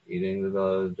eating. The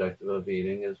objective of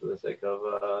eating is for the sake of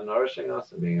nourishing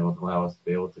us and being able to allow us to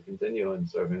be able to continue in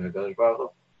serving HaKadosh Baruch Hu.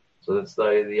 So that's the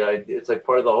idea. It's like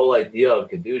part of the whole idea of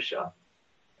Kedusha,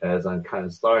 as on kind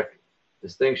of stark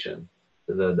distinction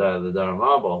to the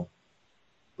Dharamabel,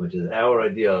 which is our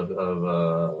idea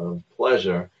of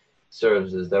pleasure,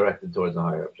 serves as directed towards a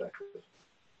higher objective.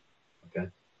 Okay.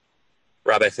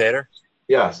 Rabbi Feder?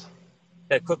 Yes.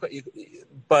 Yeah,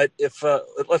 but if,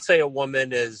 let's say a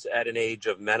woman is at an age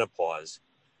of menopause,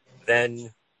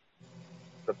 then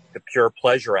the pure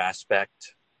pleasure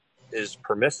aspect is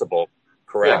permissible,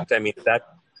 correct? Yeah. I mean,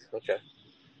 okay.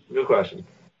 Good question.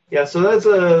 Yeah, so that's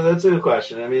a good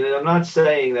question. I mean, I'm not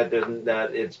saying that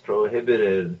it's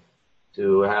prohibited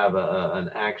to have an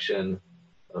action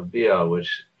of bia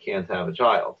which can't have a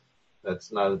child.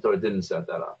 That's not, the Torah didn't set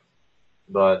that up.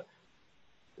 But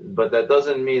that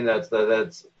doesn't mean that's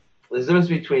there's a difference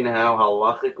between how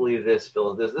halachically this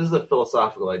is a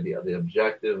philosophical idea. The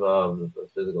objective of the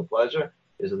physical pleasure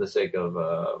is for the sake of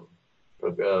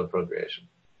procreation.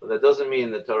 But that doesn't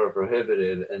mean the Torah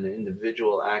prohibited an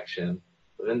individual action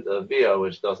of bia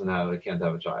which can't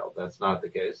have a child. That's not the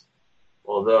case.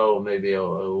 Although maybe a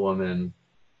woman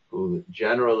who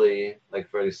generally, like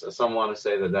some want to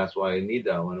say that that's why a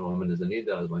nida, when a woman is a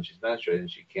nida, is when she's menstruating,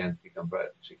 she can't become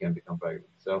pregnant.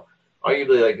 So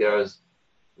arguably, like there's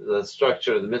the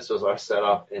structure, the mitzvahs are set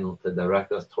up to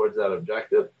direct us towards that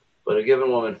objective. But a given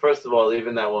woman, first of all,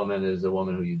 even that woman is a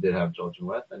woman who you did have children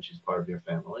with, and she's part of your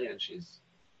family, and she's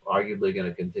arguably going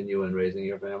to continue in raising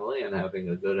your family, and having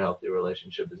a good, healthy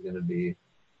relationship is going to be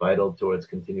vital towards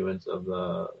continuance of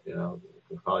the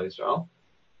Klal Yisrael.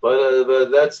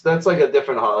 But that's like a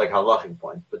different halachic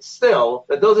point. But still,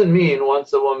 that doesn't mean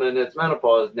once a woman hits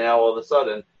menopause, now all of a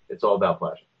sudden it's all about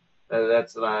pleasure. And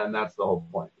that's the whole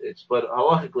point. But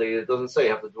halachically, it doesn't say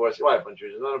you have to divorce your wife when she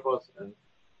reaches menopause. And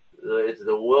it's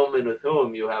the woman with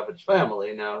whom you have a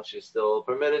family. Now she's still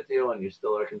permitted to you, and you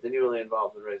still are continually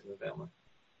involved in raising the family.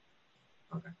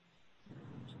 Okay.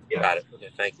 Yeah. Got it. Okay,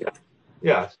 thank you.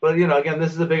 Yes, but again,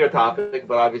 this is a bigger topic.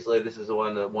 But obviously, this is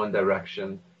one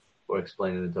direction for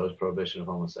explaining the Torah's prohibition of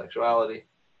homosexuality,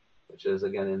 which is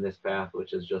again in this path,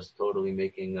 which is just totally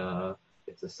making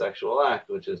it's a sexual act,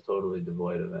 which is totally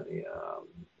devoid of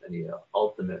any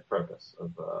ultimate purpose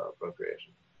of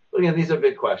procreation. But again, these are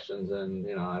big questions, and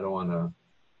I don't want to.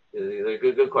 They're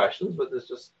good questions, but this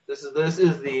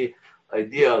is the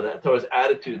idea that Torah's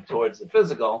attitude towards the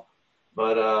physical.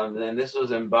 But then this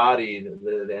was embodied,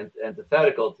 the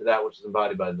antithetical to that which is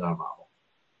embodied by the Dharamabel.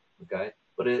 Okay?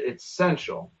 But it's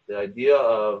central. The idea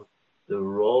of the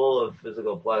role of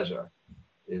physical pleasure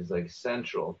is like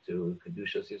central to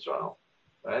Kedushas Yisrael.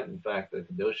 Right? In fact, the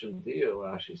Kedushim Diyu,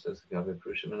 Rashi says,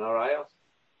 Prushim and Arayos.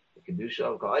 The Kedusha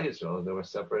of Klal Yisrael, they were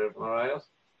separated from Arayos,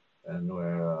 and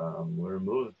we're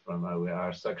removed from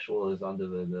our sexual is under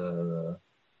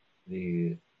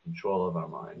the control of our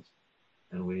minds.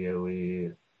 And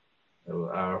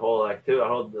our whole activity,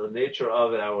 the nature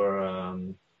of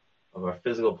our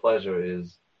physical pleasure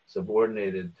is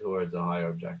subordinated towards a higher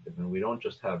objective, and we don't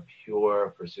just have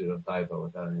pure pursuit of taiva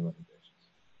without any limitations.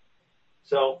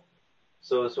 So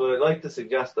what I'd like to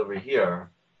suggest over here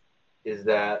is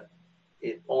that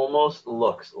it almost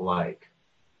looks like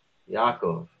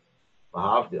Yaakov,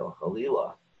 Mahavdil,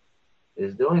 Chalila,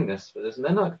 is doing this for this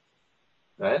minhag,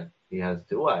 right? He has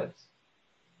two wives.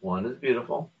 One is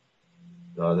beautiful,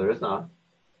 the other is not.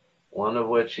 One of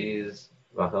which he's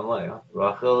Rachel and Leah.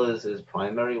 Rachel is his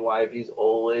primary wife. He's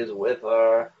always with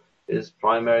her. His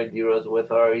primary dira is with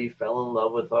her. He fell in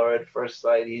love with her at first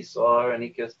sight. He saw her and he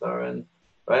kissed her. And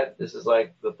right, this is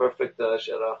like the perfect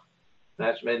shidduch.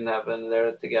 Match made in heaven.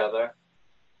 They're together.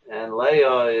 And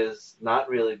Leah is not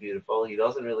really beautiful.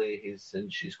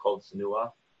 She's called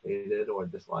Sinua, hated or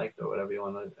disliked or however you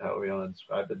want to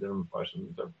describe it. Different persons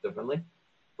interpret differently.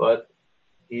 But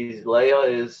Leah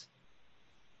is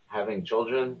having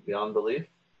children beyond belief,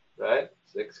 right?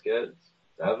 6 kids,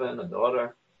 7, a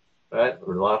daughter, right?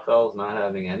 Rachel's not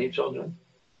having any children,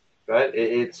 right?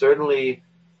 It certainly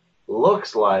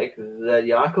looks like that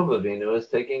Yaakov Avinu is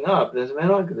taking up this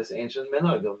minhag, this ancient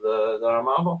minhag of the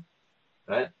Dharamabel.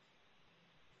 right?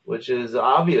 Which is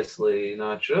obviously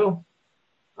not true.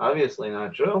 Obviously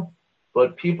not true.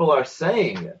 But people are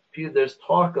saying it. There's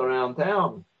talk around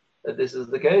town that this is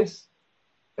the case.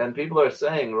 And people are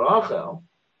saying, Rachel,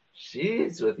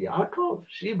 she's with Yaakov.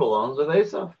 She belongs with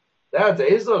Eisav. That's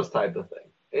Eisav's type of thing.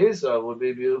 Eisav would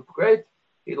be great.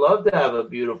 He'd love to have a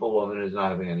beautiful woman who's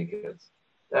not having any kids.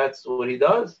 That's what he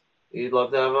does. He'd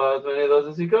love to have as many of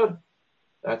those as he could.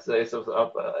 That's Eisav's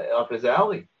up his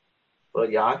alley. But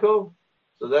Yaakov,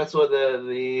 so that's what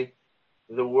the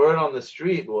word on the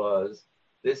street was.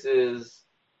 This is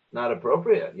not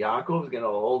appropriate. Yaakov's going to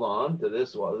hold on to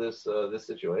this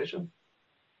situation.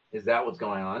 Is that what's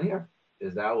going on here?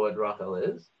 Is that what Rachel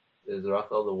is? Is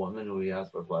Rachel the woman who he has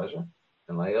for pleasure,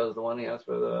 and Leah is the one he has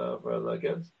for the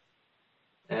kids?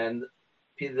 And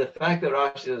the fact that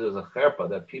Rashi says there's a cherpa,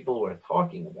 that people were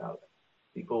talking about it,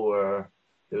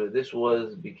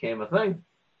 became a thing.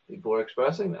 People were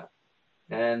expressing that,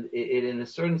 and it in a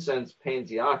certain sense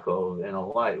paints Yaakov in a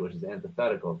light which is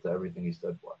antithetical to everything he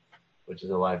stood for, which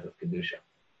is a life of kedusha,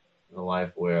 a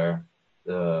life where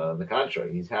the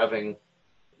contrary, he's having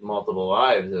multiple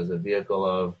lives as a vehicle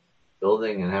of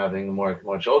building and having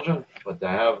more children, but to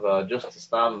have just to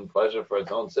stam and pleasure for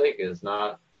its own sake is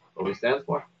not what we stand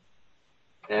for.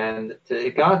 And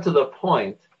it got to the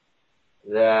point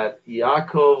that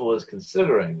Yaakov was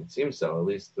considering, it seems so, at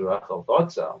least Rachel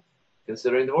thought so,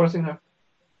 considering divorcing her,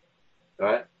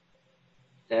 right?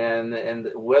 And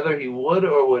whether he would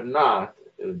or would not,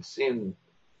 it would seem,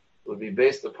 would be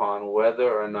based upon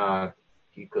whether or not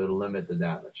he could limit the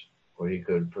damage, or he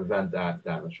could prevent that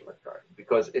damage from occurring.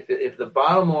 Because if the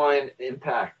bottom line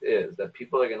impact is that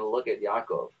people are going to look at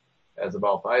Yaakov as a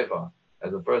Baal Taiva,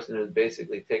 as a person who's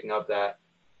basically taking up that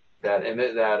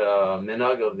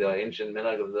minhag of the ancient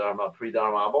minhag of the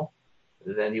pre-Dar Mabel,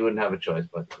 then he wouldn't have a choice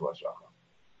but to divorce Rachel.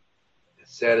 As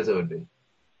sad as it would be,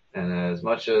 and as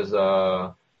much as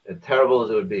terrible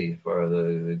as it would be for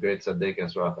the great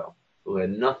Tzaddikas Rachel, who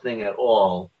had nothing at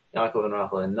all. Yaakov and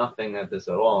Rachel had nothing at this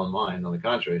at all in mind. On the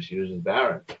contrary, she was just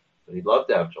barren. But he'd love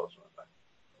to have children with her.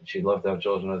 And she'd love to have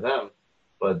children with him.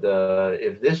 But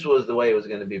if this was the way it was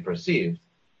going to be perceived,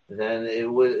 then it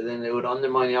would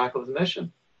undermine Yaakov's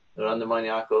mission. It would undermine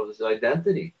Yaakov's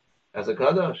identity as a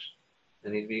Kadosh.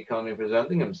 And he'd be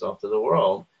presenting himself to the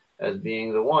world as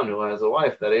being the one who has a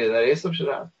wife that Eisav should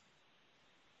have.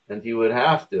 And he would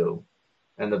have to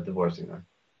end up divorcing her.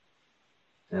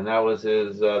 And that was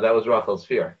Rachel's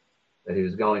fear, that he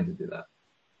was going to do that,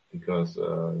 because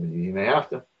he may have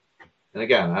to. And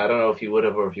again, I don't know if he would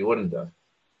have or if he wouldn't have,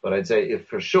 but I'd say if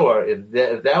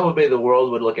that would be the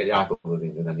world would look at Yaakov,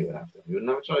 then he would have to. He wouldn't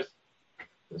have a choice.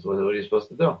 This is what he's supposed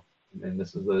to do. And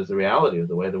this is the reality of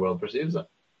the way the world perceives him.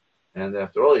 And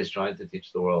after all, he's trying to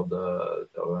teach the world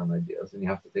Torah and ideas, and you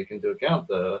have to take into account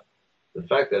the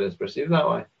fact that it's perceived that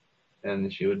way.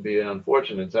 And she would be an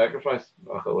unfortunate sacrifice.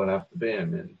 Rachel would have to be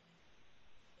him. And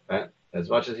right? As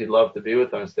much as he'd love to be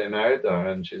with her and stay married to her,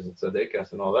 and she's a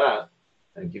tzaddikas and all that,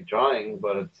 and keep trying,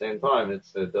 but at the same time, it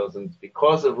doesn't,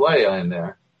 because of Leah in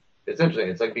there. It's interesting.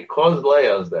 It's like because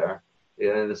Leah is there,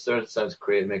 it, in a certain sense,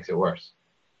 makes it worse.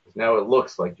 Because now it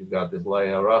looks like you've got this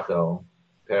Leah Rachel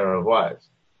pair of wives.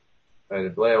 Right?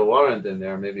 If Leah weren't in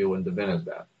there, maybe it wouldn't have been as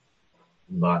bad.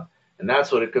 And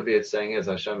that's what it could be. It's saying is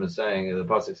Hashem is saying. The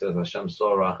pasuk says Hashem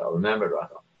saw Rachel, remembered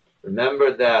Rachel,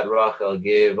 remembered that Rachel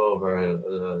gave over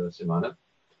Simanim,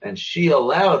 and she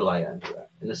allowed Leah into that.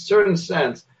 In a certain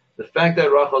sense, the fact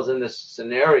that Rachel's in this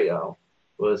scenario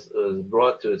was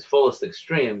brought to its fullest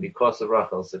extreme because of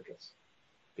Rachel's sickness,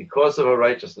 because of her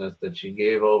righteousness that she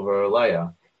gave over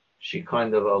Leah. She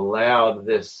kind of allowed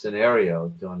this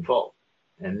scenario to unfold.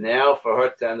 And now for her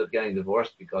to end up getting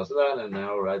divorced because of that, and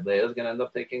now Leah's going to end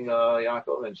up taking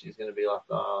Yaakov, and she's going to be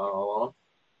left alone,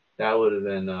 that would have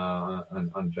been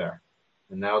unfair.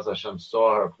 And now Hashem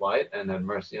saw her plight and had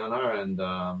mercy on her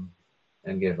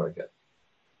and gave her a kid.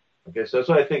 Okay, so that's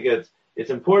why I think it's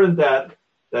important that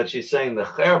she's saying the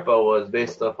cherpa was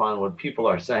based upon what people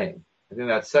are saying. I think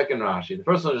that second Rashi, the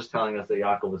first one was just telling us that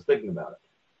Yaakov was thinking about it,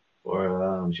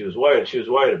 or she was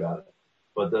worried about it.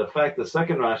 But the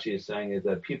second Rashi is saying is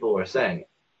that people were saying it.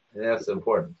 And that's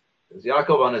important. Because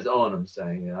Yaakov on his own, I'm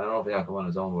saying, I don't know if Yaakov on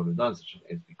his own would have done such a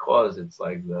thing. It's because it's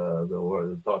like the word,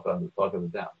 the talk of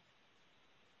the town.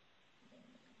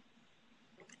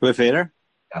 Fader?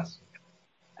 Yes.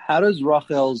 How does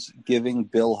Rachel's giving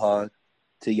Bilhah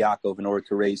to Yaakov in order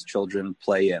to raise children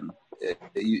play in?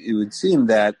 It would seem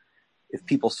that if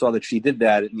people saw that she did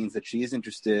that, it means that she is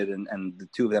interested, and the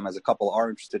two of them as a couple are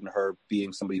interested in her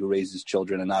being somebody who raises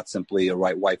children and not simply a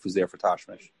right wife who's there for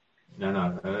Tashmish. No,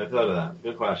 I thought of that.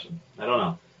 Good question. I don't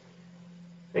know.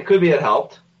 It could be it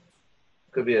helped.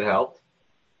 Could be it helped.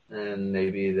 And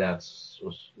maybe that's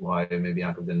why maybe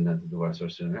Yaakov didn't intend to divorce her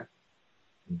sooner.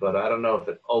 But I don't know if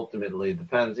it ultimately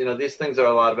depends. These things are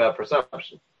a lot about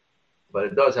perception. But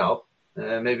it does help.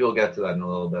 And maybe we'll get to that in a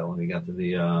little bit when we get to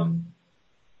the,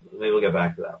 maybe we'll get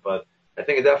back to that. But I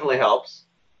think it definitely helps,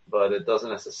 but it doesn't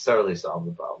necessarily solve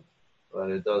the problem. But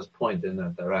it does point in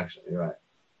that direction. You're right.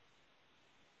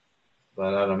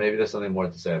 But I don't know, maybe there's something more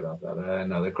to say about that. I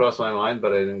know they crossed my mind,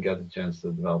 but I didn't get the chance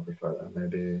to develop it further.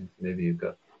 Maybe you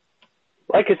could.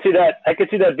 I could see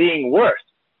that being worse.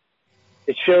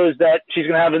 It shows that she's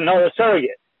going to have another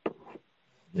surrogate.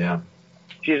 Yeah.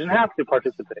 She doesn't have to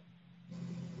participate.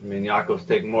 I mean, Yaakov's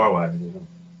taking more wives, even.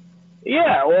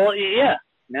 Yeah, well, yeah.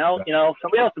 Now,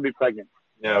 somebody else will be pregnant.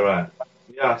 Yeah, right.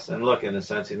 Yes, and look, in a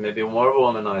sense, he's maybe more of a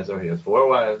womanizer. He has 4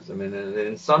 wives. I mean,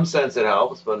 in some sense it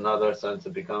helps, but in another sense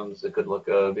it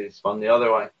could be spun the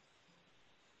other way.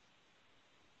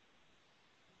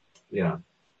 Yeah.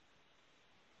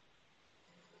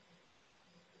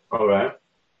 All right.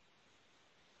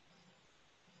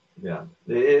 Yeah.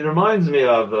 It reminds me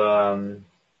of,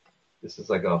 this is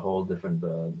like a whole different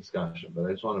discussion, but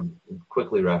I just want to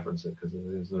quickly reference it because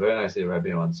it was a very nice thing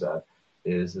Rabbi once said.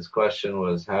 This question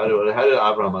was, how did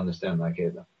Abraham understand that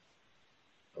Kedah?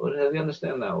 How did he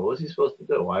understand that? What was he supposed to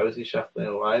do? Why was he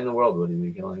shechting? Why in the world would he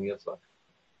be killing Yitzchak?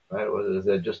 Right? Is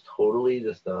that just totally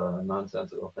just a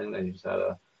nonsensical thing that he just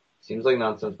seems like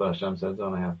nonsense, but Hashem says,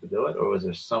 don't I have to do it? Or was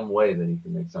there some way that he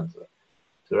can make sense of it?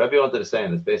 So Rabbi wanted to say,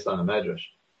 and it's based on a medrash,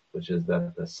 which is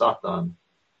that the Satan,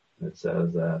 it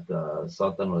says that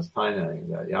Satan was tiny,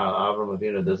 that Avram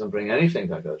Avinu doesn't bring anything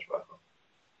to HaKadosh Baruch Hu.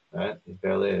 Right? He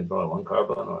barely brought 1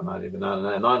 carbon, or not even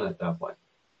none at that point.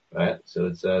 Right? So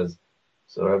it says,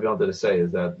 so Rabbi wanted to say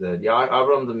is that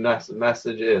Avram, the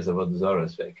message is about the Zorah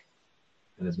is fake.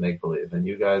 And it's make-believe. And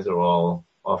you guys are all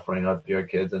offering up your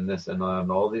kids and this and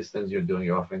all these things you're doing,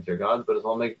 you're offering to your gods, but it's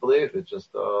all make-believe. It's just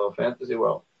a fantasy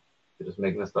world. You're just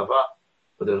making this stuff up.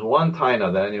 But there's one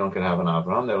taina that anyone could have on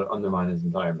Abraham that would undermine his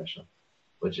entire mission,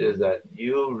 which is that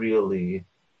you really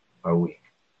are weak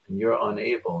and you're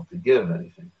unable to give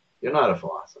anything. You're not a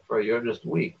philosopher. You're just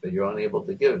weak, that you're unable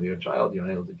to give your child. You're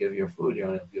unable to give your food. You're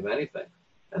unable to give anything.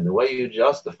 And the way you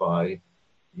justify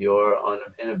your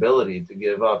inability to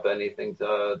give up anything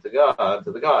to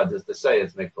the gods, is to say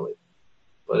it's make-believe.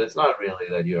 But it's not really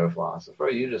that you're a philosopher.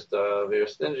 You just, you're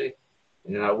stingy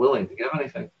and you're not willing to give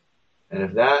anything. And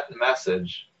if that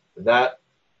message, that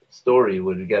story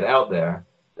would get out there,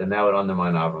 then that would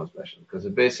undermine Avram's mission. Because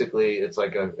it's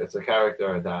a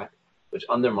character attack, which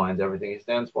undermines everything he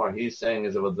stands for. He's saying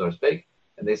is about they're fake,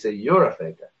 and they say you're a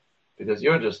faker because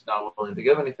you're just not willing to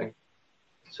give anything.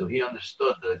 So he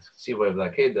understood the Tzivah of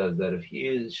that Kedah, that if he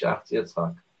is Shach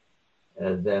Yitzchak,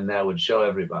 then that would show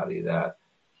everybody that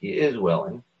he is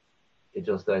willing. It's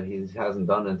just that he hasn't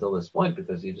done it until this point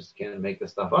because he just can't make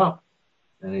this stuff up.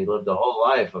 And he lived a whole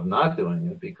life of not doing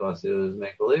it because it was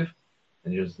make-believe.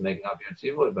 And you're just making up your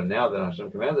tzivot. But now that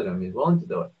Hashem commanded him, he's willing to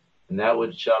do it. And that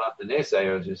would shut up the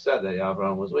naysayers who said that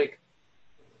Abraham was weak.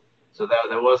 So that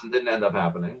didn't end up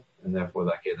happening. And therefore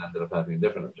that kid ended up having a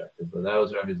different objective. But that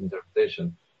was Rabbi's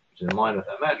interpretation, which is in line with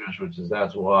that medrash, which is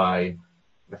that's how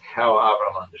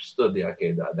Abraham understood the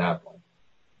Akedah at that point.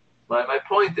 My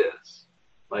point is,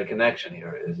 my connection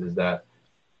here is that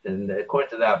according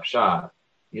to that pshat,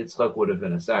 Yitzchak would have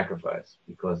been a sacrifice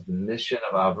because the mission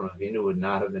of Avram Avinu would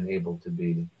not have been able to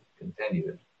be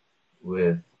continued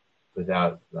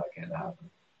without that kind of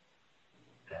happening.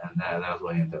 And that was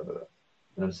what he interpreted.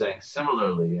 And I'm saying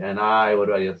similarly, what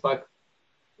about Yitzchak?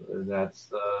 That's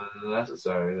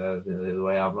necessary. The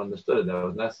way Avram understood it, that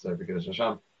was necessary because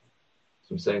Hashem.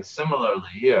 So I'm saying similarly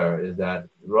here is that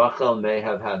Rachel may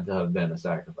have had to have been a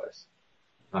sacrifice.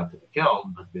 Not to be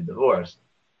killed, but to be divorced.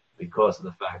 Because of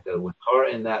the fact that with her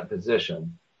in that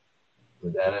position,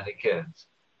 without any kids,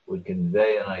 would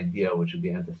convey an idea which would be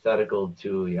antithetical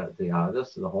to the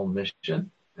Yadus, to the whole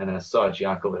mission, and as such,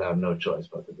 Yaakov would have no choice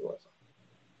but to divorce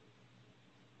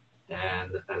her.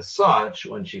 And as such,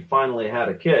 when she finally had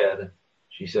a kid,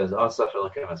 she says, Asaf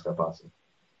Elokim Eskapasim.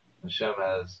 Hashem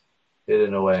has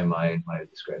hidden away my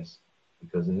disgrace.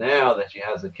 Because now that she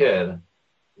has a kid,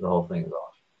 the whole thing is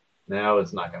off. Now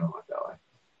it's not going to work that way.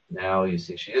 Now you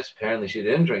see she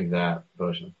didn't drink that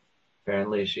potion.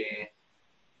 Apparently she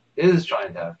is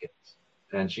trying to have kids.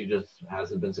 And she just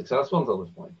hasn't been successful until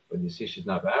this point. But you see she's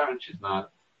not barren,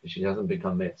 she hasn't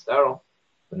become made sterile.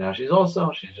 But now she just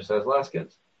has less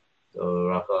kids. So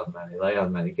Rachel has Leah has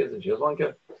many kids and she has 1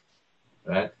 kid.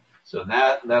 Right? So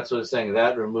that's what it's saying.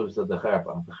 That removes the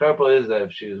cherpa. The cherpa is that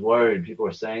if she was worried, people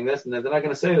were saying this, and they're not going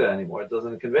to say that anymore. It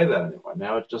doesn't convey that anymore.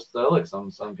 Now it's just, look,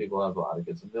 some people have a lot of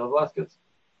kids, some people have less kids.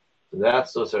 So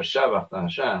that's also Shavach to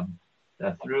Hashem,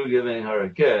 that through giving her a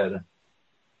kid,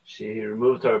 she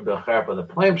removed her b'cherpa. The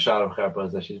plain shot of cherpa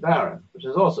is that she's barren, which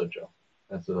is also true.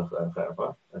 That's a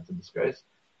cherpa. That's a disgrace.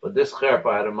 But this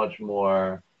cherpa had a much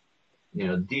more,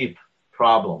 deep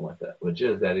problem with it, which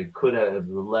is that it could have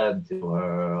led to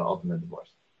her ultimate divorce.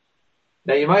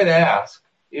 Now you might ask,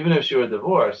 even if she were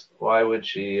divorced, why would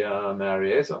she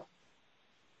marry Eisav?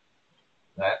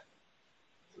 Right?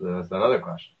 So that's another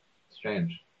question.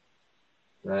 Strange.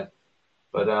 Right?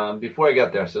 But before I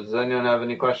get there, so does anyone have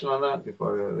any question on that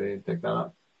before we take that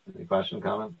up? Any question,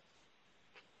 comment?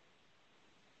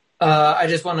 I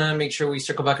just want to make sure we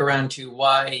circle back around to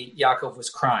why Yaakov was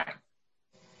crying.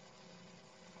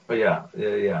 But yeah.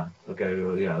 Okay,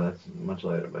 well, yeah, that's much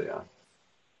later, but yeah.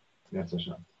 That's a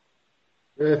shot.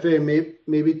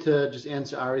 Maybe to just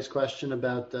answer Ari's question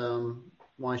about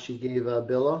why she gave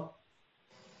Bilah.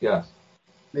 Yes.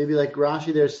 Maybe like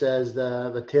Rashi there says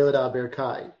the Teled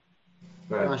Berkai.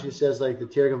 Right. Rashi says like the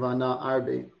Tirgavana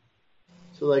Arbi.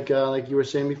 So like you were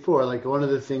saying before, like one of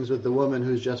the things with the woman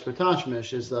who's just for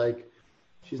Tashmish is like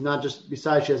she's not just,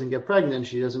 besides she doesn't get pregnant,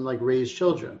 she doesn't like raise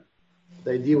children.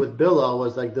 The idea with Bilah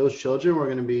was like those children were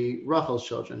going to be Rachel's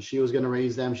children. She was going to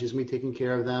raise them. She's going to be taking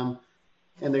care of them.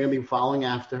 And they're going to be following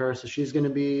after her. So she's going to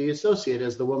be associated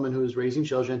as the woman who's raising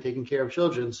children, taking care of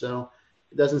children. So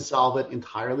it doesn't solve it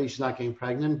entirely. She's not getting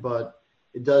pregnant, but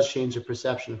it does change the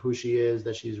perception of who she is,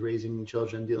 that she's raising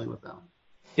children, dealing with them.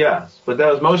 Yes, but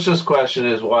that was Moshe's question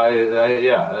is why, I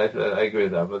agree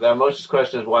with that. But that Moshe's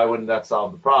question is why wouldn't that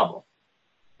solve the problem?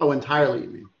 Oh, entirely, you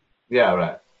mean? Yeah,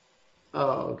 right.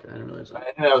 Oh, okay. I didn't realize that. I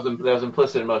think that was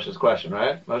implicit in Moshe's question,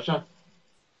 right, Moshe?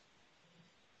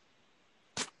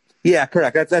 Yeah,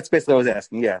 correct. That's basically what I was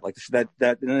asking. Yeah, like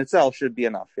that in itself should be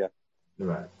enough. Yeah.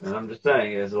 Right, and I'm just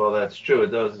saying is, well, that's true.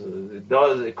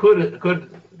 It could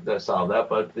solve that,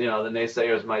 but the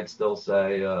naysayers might still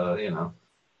say,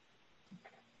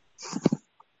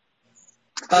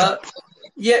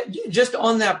 Yeah, just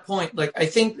on that point, like I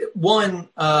think one,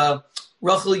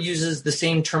 Rachel uses the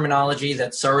same terminology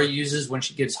that Sarah uses when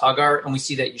she gives Hagar, and we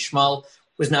see that Yishmael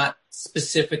was not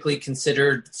specifically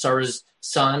considered Sarah's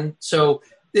son. So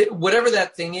whatever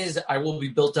that thing is, I will be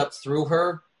built up through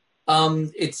her.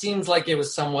 It seems like it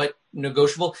was somewhat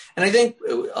negotiable. And I think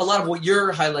a lot of what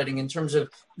you're highlighting in terms of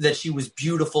that she was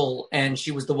beautiful and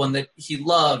she was the one that he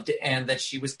loved and that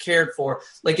she was cared for,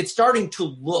 like it's starting to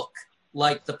look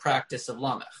like the practice of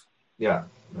Lamech. Yeah,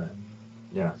 right.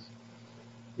 Yes.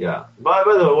 Yeah. By the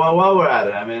way, while we're at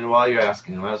it, I mean, while you're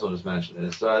asking, I might as well just mention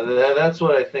this. That's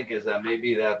what I think is that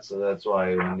maybe that's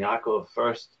why when Yaakov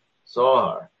first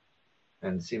saw her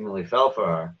and seemingly fell for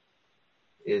her,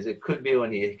 is it could be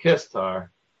when he kissed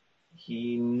her,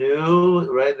 he knew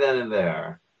right then and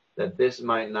there that this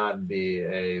might not be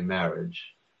a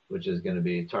marriage which is going to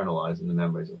be eternalized in the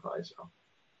memories of Eisav.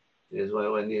 Is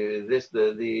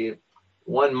when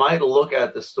one might look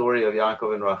at the story of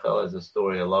Yaakov and Rachel as a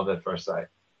story of love at first sight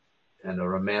and a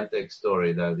romantic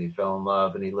story that he fell in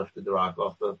love and he lifted the rock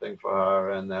off the thing for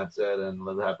her and that's it and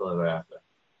lived happily ever after.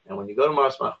 And when you go to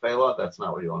Mars Machpelah, that's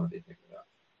not what you want to be thinking about.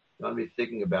 You want to be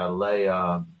thinking about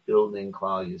Leah building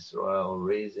Klal Yisrael,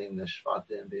 raising the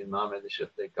Shvatim, being Mamed the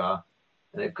Shiftika.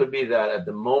 And it could be that at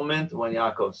the moment when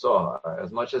Yaakov saw her,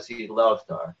 as much as he loved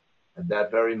her, at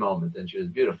that very moment, and she was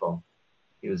beautiful,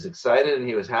 he was excited and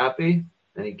he was happy,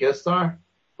 and he kissed her,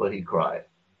 but he cried.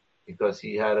 Because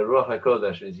he had a Ruach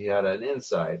HaKodesh, means he had an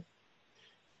insight.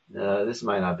 This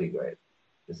might not be great.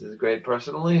 This is great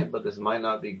personally, but this might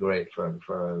not be great for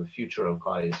the future of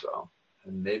Klal Yisrael.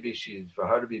 And maybe for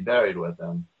her to be buried with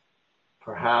him,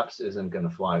 perhaps isn't going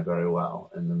to fly very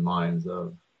well in the minds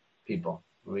of people.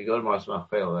 When we go to Mars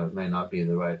Machpelah, that may not be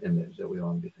the right image that we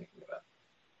want to be thinking about.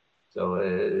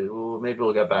 So maybe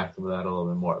we'll get back to that a little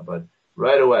bit more. But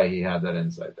right away, he had that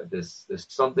insight that there's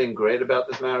something great about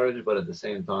this marriage, but at the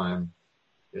same time,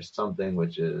 there's something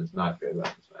which is not great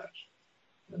about this marriage.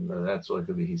 And that's what it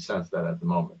could be. He sensed that at the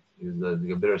moment. It was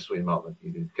a bittersweet moment.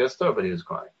 He kissed her, but he was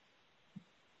crying.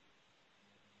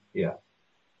 Yeah.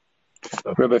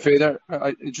 Okay. Rabbi Feder,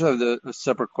 I just have a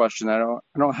separate question. I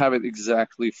don't have it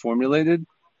exactly formulated,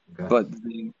 okay. But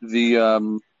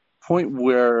the point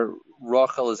where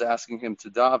Rachel is asking him to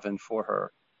daven for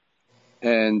her,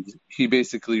 and he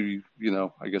basically,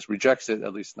 I guess rejects it,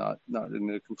 at least not in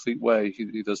a complete way.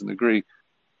 He doesn't agree.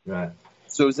 Right.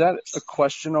 So is that a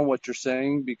question on what you're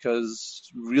saying? Because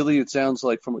really it sounds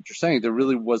like from what you're saying, there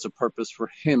really was a purpose for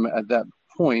him at that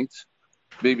point,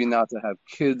 maybe not to have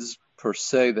kids per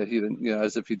se, that he didn't,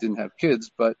 as if he didn't have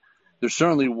kids, but there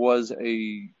certainly was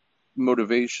a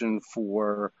motivation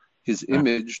for his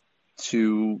image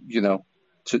to,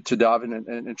 daven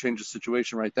and change the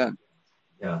situation right then.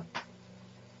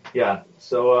 Yeah.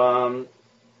 So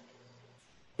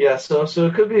so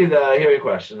it could be that. I hear your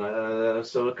question.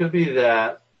 So it could be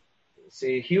that.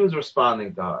 See, he was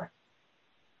responding to her.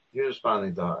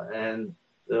 And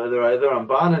the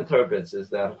Ramban interprets is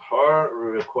that her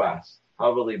request,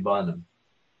 Havali Banim,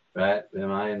 right?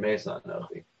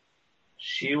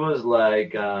 She was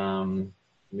like, let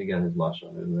me get his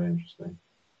lashon. It's very interesting.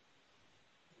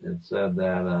 It said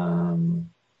that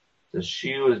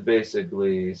she was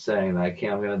basically saying that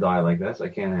I'm going to die like this. I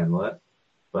can't handle it.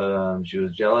 But she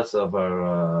was jealous of her,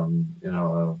 of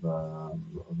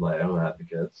Leah, who had the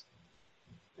kids,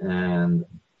 and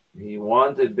he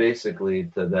wanted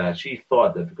basically that she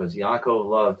thought that because Yaakov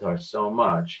loved her so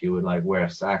much, he would like wear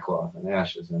sackcloth and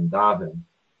ashes and daven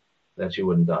that she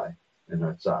wouldn't die in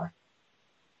her tsar.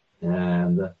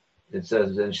 And it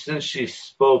says, and since she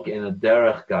spoke in a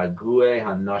derech gague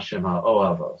hanashim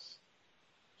ha'ohavos,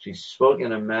 she spoke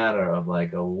in a manner of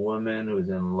like a woman who's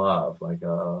in love, like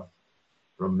a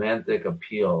romantic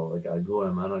appeal, like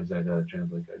aguim. I don't know exactly how to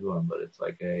translate aguim, but it's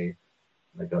like a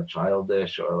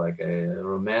childish or like a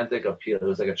romantic appeal. It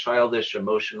was like a childish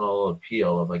emotional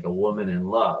appeal of like a woman in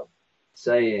love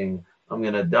saying, I'm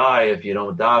going to die if you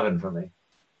don't daven for me.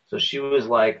 So she was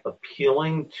like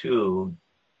appealing to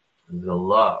the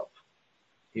love.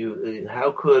 We need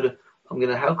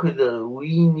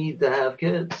to have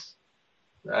kids,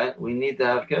 right? We need to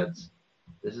have kids.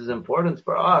 This is important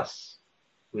for us.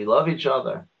 We love each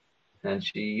other. And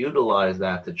she utilized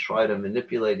that to try to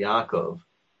manipulate Yaakov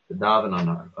to daven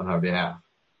on her behalf.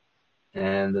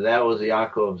 And that was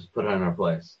Yaakov's put her in her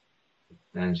place.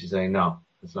 And she's saying, no,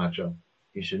 that's not true.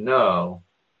 You should know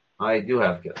I do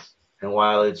have kids. And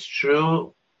while it's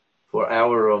true for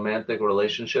our romantic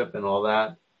relationship and all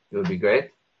that, it would be great.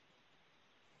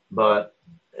 But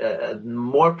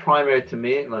more primary to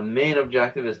me, my main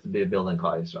objective is to be a building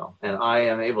Klal Yisrael. And I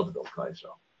am able to build Klal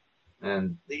Yisrael.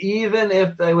 And even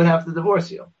if they would have to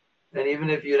divorce you, and even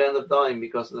if you'd end up dying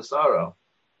because of the sorrow,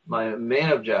 my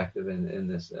main objective in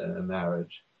this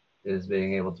marriage is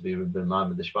being able to be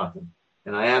Ma'amad Shvatim.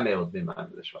 And I am able to be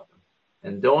Ma'amad Shvatim.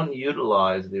 And don't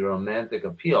utilize the romantic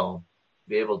appeal to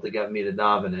be able to get me to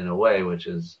daven in a way which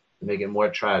is to make it more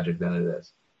tragic than it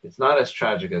is. It's not as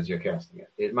tragic as you're casting it.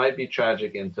 It might be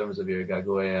tragic in terms of your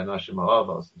Gaguei and Nashim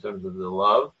Ha'avos, in terms of the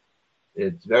love.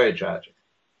 It's very tragic.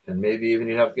 And maybe even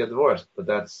you have to get divorced. But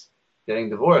that's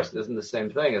getting divorced isn't the same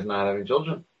thing as not having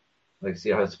children. Like,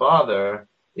 see, his father,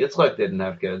 Yitzchak didn't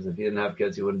have kids. If he didn't have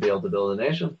kids, he wouldn't be able to build a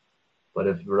nation. But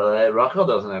if Rachel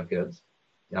doesn't have kids,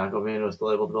 Yaakov Avinu was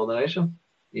still able to build a nation.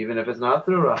 Even if it's not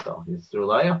through Rachel, it's through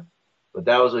Leah. But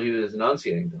that was what he was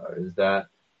enunciating to her, is that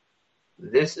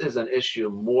this is an issue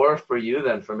more for you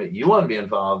than for me. You want to be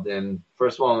involved in,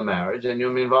 first of all, in the marriage, and you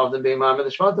want to be involved in being Ma'amad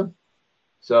Shvatim.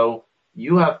 So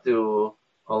you have to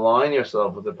align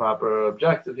yourself with the proper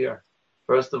objective here.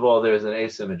 First of all, there's an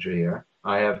asymmetry here.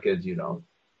 I have kids, you don't.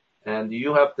 And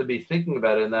you have to be thinking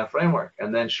about it in that framework.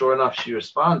 And then sure enough, she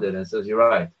responded and says, you're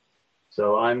right.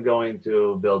 So I'm going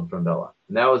to build from Bella.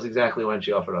 And that was exactly when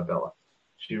she offered up Bella.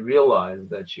 She realized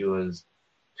that she was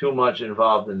too much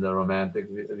involved in the romantic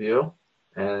view.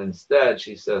 And instead,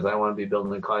 she says, I want to be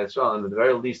building Klal Yisrael. And at the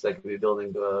very least, I could be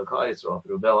building Klal Yisrael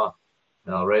through Bella.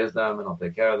 And I'll raise them and I'll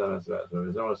take care of them, as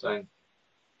Rizor was saying.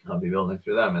 I'll be building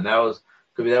through them. And that was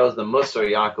the Musar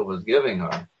Yaakov was giving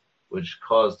her, which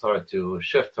caused her to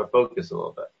shift her focus a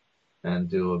little bit and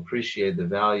to appreciate the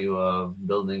value of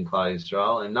building Klal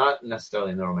Yisrael, and not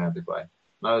necessarily in a romantic way.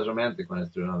 Not as romantic when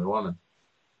it's through another woman,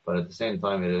 but at the same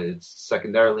time, it's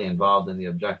secondarily involved in the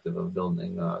objective of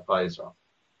building Klal Yisrael.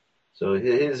 So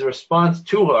his response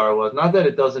to her was not that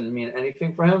it doesn't mean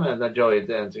anything for him, and that, Joey,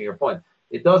 to answer your point,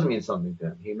 it does mean something to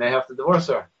him. He may have to divorce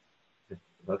her.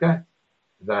 Okay.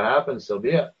 If that happens, so be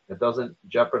it. It doesn't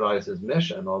jeopardize his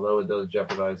mission, although it does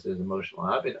jeopardize his emotional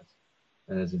happiness.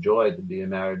 And it's a joy to be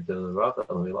married to the Rachel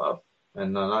who we love.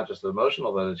 And not just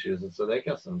emotional, but she was a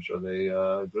tzedekah. I'm sure they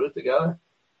grew together.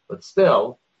 But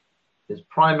still, his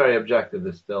primary objective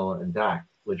is still intact,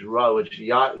 which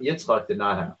Yitzchak did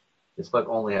not have. Yitzchak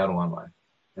only had one wife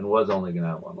and was only going to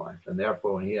have one wife. And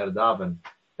therefore, when he had a daven,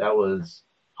 that was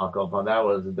a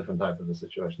different type of a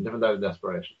situation, different type of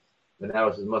desperation. And that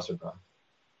was his Musar time.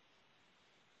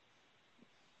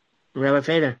 Rabbi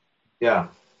Feder. Yeah.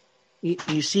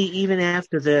 You see, even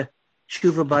after the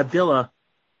Shuvah by Billah,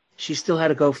 she still had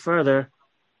to go further,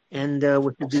 and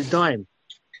with the Dudaim.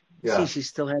 Yeah. See, she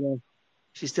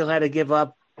still had to give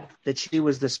up that she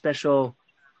was the special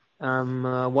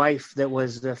wife that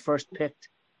was first picked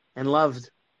and loved,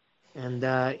 and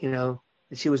that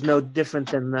she was no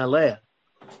different than Leah.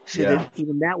 See,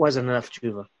 even that wasn't enough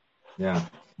tshuva. Yeah.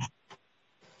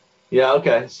 Yeah,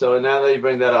 okay. So now that you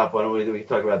bring that up, why don't we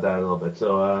talk about that a little bit?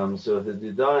 So the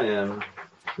Dudayim,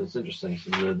 so it's interesting. So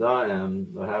the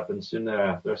Dudayim, what happened soon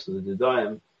thereafter? So the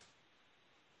Dudayim,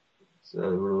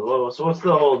 so what's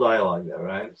the whole dialogue there,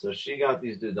 right? So she got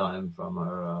these Dudayim from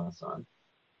her son,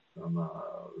 from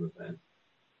Reuben.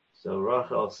 So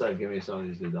Rachel said, "Give me some of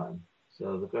these Dudayim."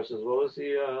 So the question is, what was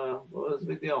the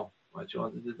big deal? Why'd you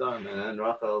want the Dudayim? And then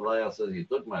Rachel says, "You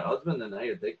took my husband, and now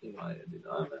you're taking my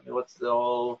Dudayim." I mean, what's the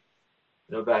whole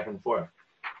back and forth?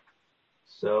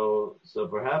 So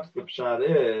perhaps the pshat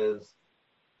is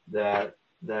that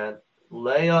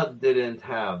Leah didn't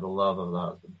have the love of the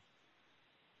husband.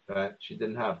 Right? She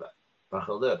didn't have that.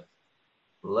 Rachel did.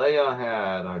 Leah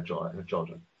had her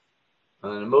children.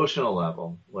 On an emotional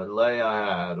level, what Leah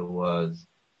had was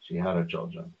she had her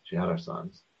children. She had her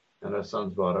sons. And her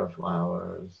sons brought her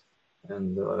flowers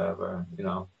and whatever,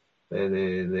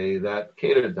 They that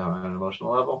catered to her on an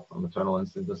emotional level. A maternal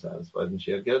instinct was satisfied, and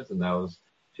she had kids, and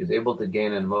she was able to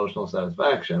gain an emotional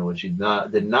satisfaction, which she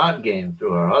did not gain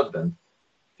through her husband,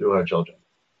 through her children.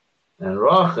 And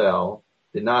Rachel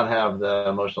did not have the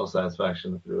emotional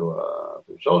satisfaction through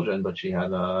children, but she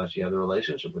had a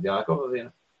relationship with Yaakov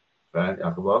Avinu, right?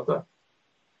 Yaakov loved her.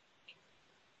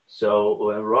 So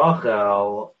when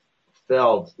Rachel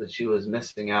felt that she was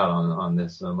missing out on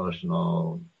this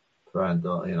emotional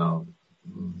parental,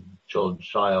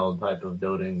 child type of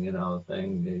doting,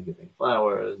 thing, giving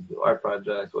flowers, do art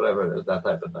projects, whatever it is, that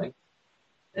type of thing.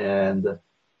 And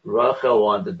Rachel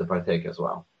wanted to partake as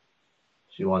well.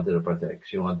 She wanted to partake.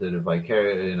 She wanted to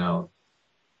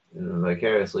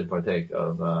vicariously partake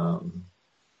of,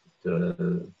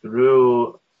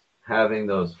 through having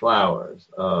those flowers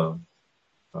of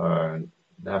her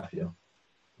nephew,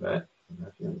 right?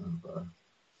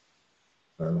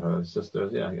 Her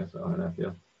sisters, I guess, or her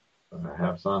nephew, or her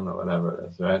half-son, or whatever it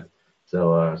is, right?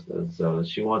 So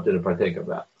she wanted to partake of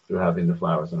that through having the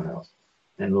flowers in her house.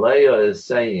 And Leah is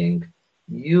saying,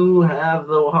 you have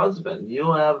the husband,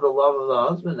 you have the love of the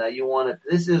husband, now you want it,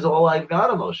 this is all I've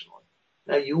got emotionally.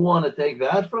 Now you want to take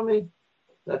that from me?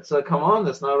 That's, come on,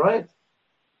 that's not right.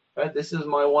 Right? This is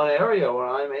my one area where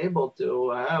I'm able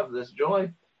to have this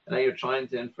joy. And now you're trying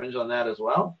to infringe on that as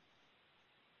well?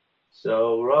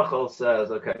 So Rachel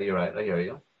says, okay, you're right, I hear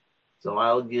you. So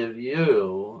I'll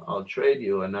trade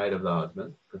you a night of the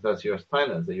husband, because that's your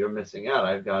time, that you're missing out.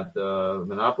 I've got the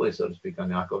monopoly, so to speak, on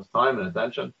Yaakov's time and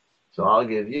attention. So I'll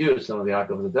give you some of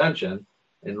Yaakov's attention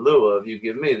in lieu of you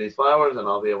give me these flowers, and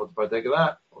I'll be able to partake of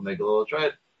that. We'll make a little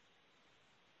trade.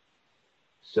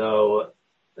 So,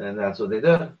 and that's what they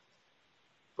did.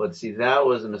 But see, that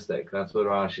was a mistake. That's what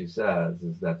Rashi says,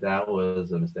 is that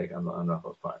was a mistake on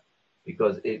Rachel's part.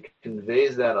 Because it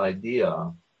conveys that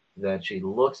idea that she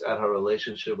looks at her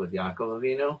relationship with Yaakov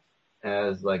Avinu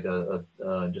as like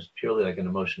just purely like an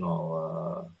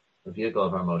emotional, a vehicle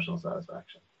of her emotional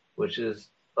satisfaction, which is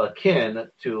akin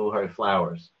to her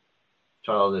flowers,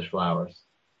 childish flowers.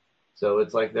 So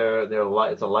it's like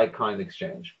it's a like kind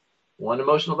exchange. One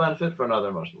emotional benefit for another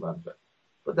emotional benefit.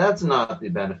 But that's not the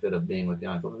benefit of being with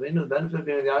Yaakov Avinu. The benefit of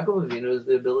being with Yaakov Avinu is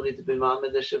the ability to be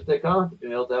ma'amid the shiftei kah, to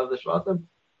be able to have the shvatim.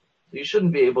 You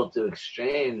shouldn't be able to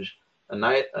exchange an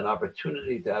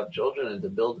opportunity to have children and to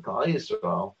build Klal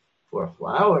Yisrael for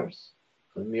flowers,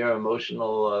 a mere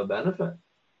emotional benefit.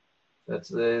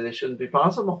 They shouldn't be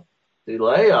possible. The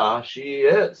Leah,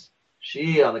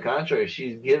 she, on the contrary,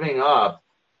 she's giving up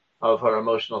of her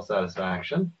emotional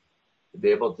satisfaction to be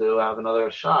able to have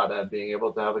another shot at being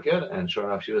able to have a kid. And sure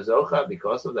enough, she was zocha.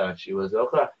 Because of that, she was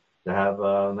zocha to have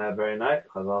that very night.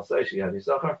 Chazal say she had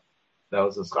yisachar. That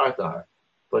was a schar to her.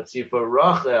 But see, for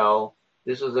Rachel,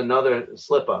 this was another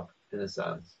slip-up, in a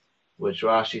sense, which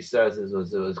Rashi says it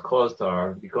was caused to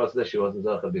her. Because of this, she wasn't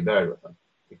zocha to be buried with him.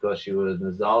 Because she was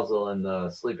mezalzel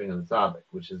in sleeping in the tzaddik,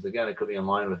 which is, again, it could be in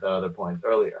line with that other point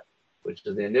earlier, which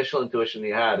is the initial intuition he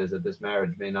had is that this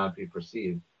marriage may not be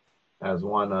perceived as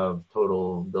one of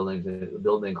total building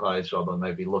Klal Yisrael, but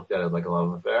might be looked at as like a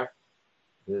love affair.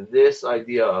 This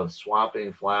idea of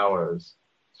swapping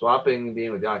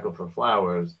being with Yaakov for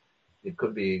flowers, it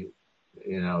could be,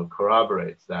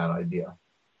 corroborates that idea.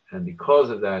 And because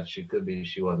of that, she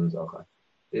wasn't Zocha.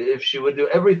 If she would do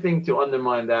everything to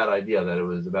undermine that idea that it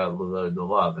was about the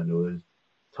love and it was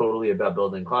totally about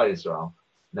building Klal Yisrael,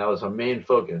 that was her main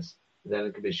focus, then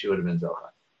it could be she would have been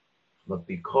Zocha. But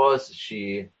because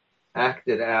she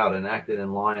acted out and acted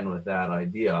in line with that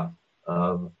idea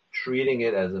of treating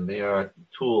it as a mere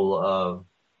tool of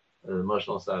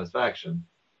emotional satisfaction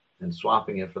and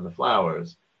swapping it for the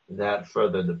flowers, that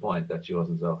furthered the point that she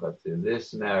wasn't Zocha to.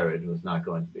 This marriage was not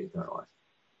going to be eternalized.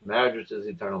 Marriage which is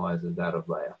eternalized is that of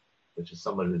Leah, which is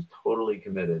somebody who's totally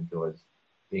committed towards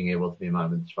being able to be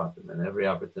Ma'amid Shvatim, and every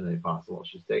opportunity possible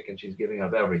she's taken. She's giving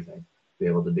up everything to be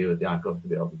able to be with Yaakov, to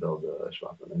be able to build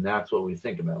Shvatim. And that's what we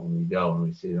think about when we go and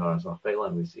we see Horas Machpelah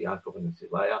and we see Yaakov and we see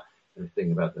Leah, and we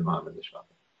think about the Ma'amid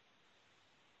Shvatim.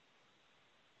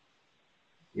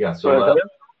 Yeah, so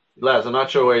Les, I'm not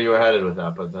sure where you were headed with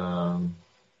that, but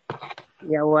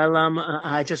yeah, well,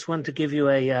 I just wanted to give you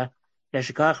a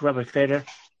Yeshikach, Rabbi Feder.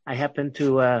 I happened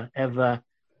to have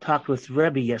talked with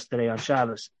Rebbe yesterday on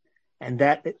Shabbos, and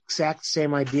that exact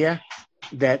same idea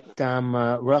that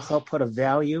Rachel put a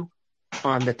value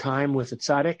on the time with the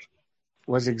tzaddik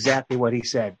was exactly what he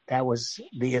said. That was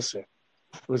the Isser.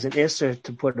 It was an Isser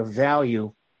to put a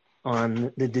value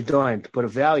on the Didoin, to put a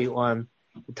value on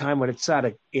the time with the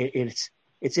tzaddik.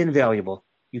 It's invaluable.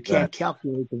 You can't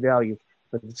calculate the value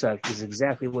with the tzaddik. It's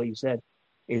exactly what you said.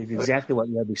 It's exactly what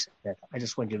Rebbe said. I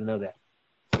just want you to know that.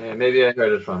 Yeah, maybe I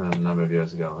heard it from him a number of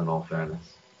years ago, in all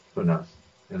fairness. Who knows?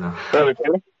 You know. I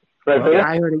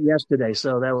heard it yesterday,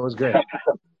 so that was good.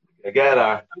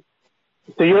 Again,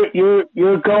 so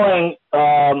you're going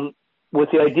with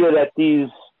the idea that these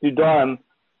Dudarim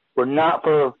were not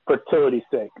for fertility's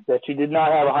sake, that she did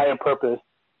not have a higher purpose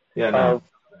of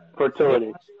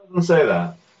fertility. Rashi doesn't say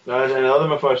that. And other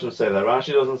Mefarshim say that.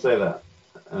 Rashi doesn't say that.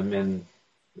 I mean,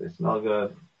 they smell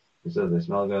good. He says they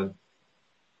smell good.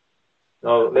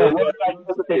 So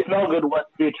they smell good would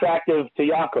be attractive to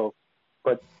Yaakov,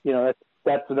 but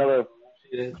that's another.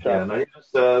 Yeah, no, he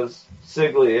just says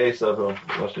Sigli Eisav.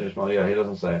 Yeah, he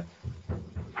doesn't say it.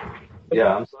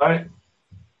 Yeah, I'm sorry.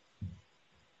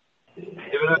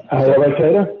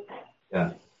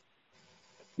 Yeah.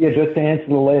 Yeah, just to answer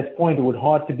the last point, it would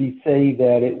hard to say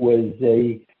that it was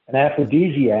an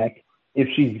aphrodisiac if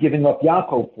she's giving up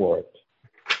Yaakov for it.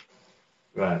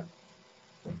 Right.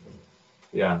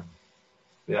 Yeah.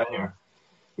 Yeah, I hear.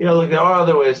 Look, there are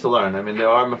other ways to learn. I mean, there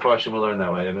are Mefarshim who learn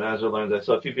that way. I mean, Ezra learned that,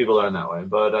 so a few people learn that way.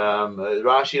 But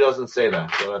Rashi doesn't say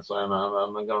that, so that's why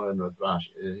I'm going with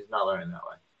Rashi. He's not learning that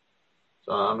way.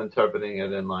 So I'm interpreting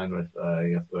it in line with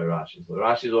the way Rashi. So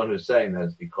Rashi's the one who's saying that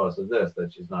it's because of this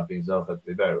that she's not being Zocha to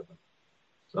be buried with him.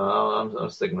 So I'm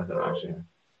sticking with it, Rashi.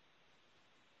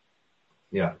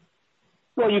 Yeah.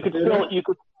 Well, you could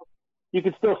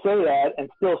still say that and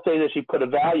still say that she put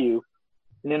an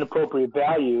inappropriate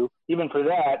value. Even for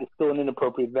that, it's still an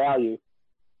inappropriate value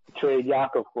to trade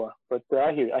Yaakov for. But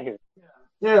I hear.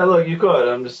 Yeah, look, you could.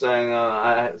 I'm just saying,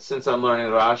 since I'm learning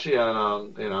Rashi,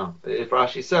 if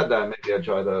Rashi said that, maybe I'd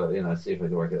try to, see if I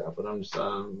can work it out. But I'm just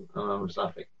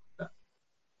not thinking that.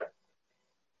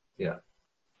 Yeah.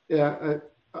 Yeah.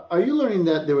 Are you learning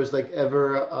that there was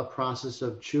ever a process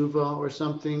of tshuva or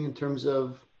something in terms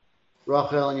of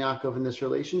Rachel and Yaakov in this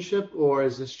relationship, or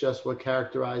is this just what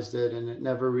characterized it and it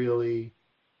never really?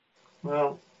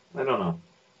 Well, I don't know.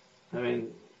 I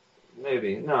mean,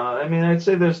 maybe. No, I mean, I'd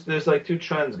say there's two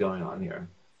trends going on here.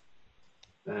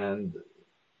 And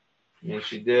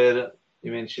she did.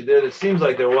 It seems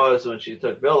like there was when she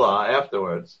took Bilhah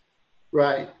afterwards.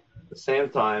 Right. At the same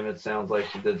time, it sounds like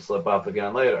she did slip up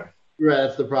again later. Right,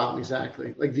 that's the problem,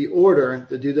 exactly. The order,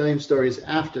 the Dudaim story is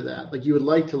after that. You would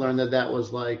like to learn that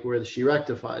was where she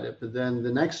rectified it, but then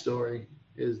the next story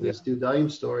is this Dudaim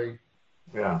story.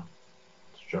 Yeah,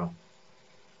 it's true.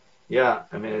 Yeah,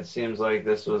 I mean, it seems like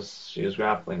she was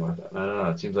grappling with it. I don't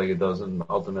know, it seems like it doesn't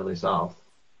ultimately solve.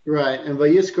 Right, and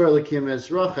Vayiskar Lakim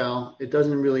as Rachel, it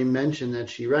doesn't really mention that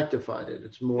she rectified it.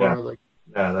 It's more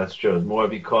Yeah, that's true. It's more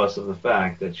because of the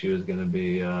fact that she was going to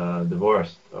be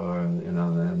divorced, or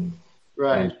and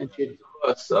right, and the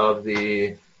chus of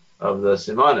the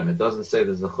simanim. It doesn't say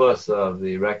there's a chus of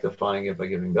the rectifying it by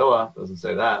giving Bilhah. It doesn't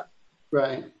say that.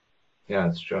 Right. Yeah,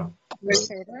 it's true.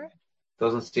 It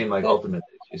doesn't seem like ultimately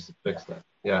she's fixed that.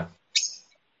 Yeah.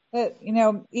 But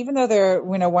even though they're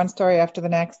one story after the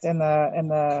next in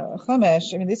the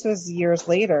Chumash, I mean, this was years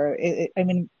later.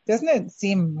 Doesn't it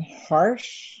seem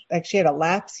harsh? Like she had a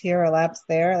lapse here, a lapse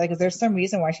there. Is there some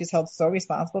reason why she's held so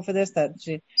responsible for this that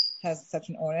she has such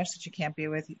an onus that she can't be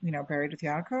with buried with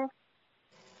Yaakov?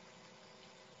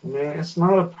 I mean, it's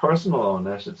not a personal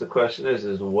onus. It's the question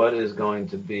is what is going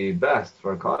to be best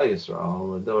for Klal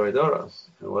Yisrael, the Dorei Doros,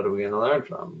 and what are we going to learn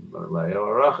from Leah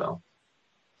or Rachel?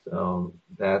 So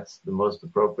that's the most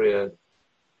appropriate,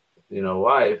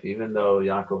 wife, even though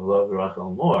Yaakov loved Rachel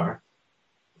more.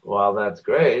 While that's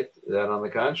great, that on the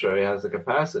contrary has the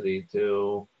capacity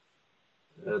to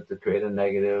create a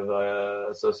negative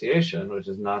association, which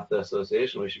is not the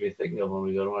association we should be thinking of when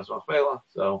we go to Horas Machpelah.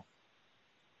 So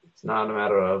it's not a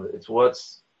matter of, it's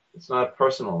what's it's not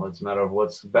personal. It's a matter of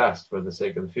what's best for the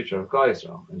sake of the future of Klal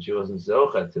Yisrael. And she wasn't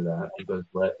zochet to that because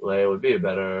Leah would be a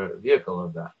better vehicle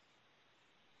of that.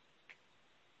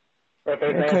 And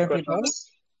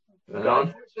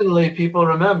unfortunately, people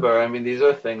remember. I mean, these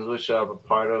are things which are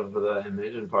part of the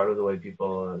image and part of the way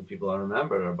people are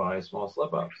remembered are by small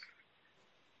slip-ups.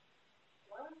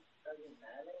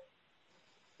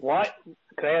 Why?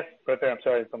 Can I ask? Right there. I'm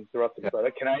sorry if I'm interrupting,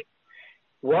 brother. Can I?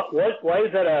 Why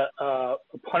is that a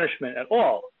punishment at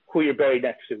all? Who you're buried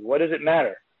next to? What does it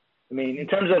matter? I mean, in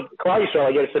terms of Klal Yisrael,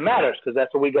 I guess it matters because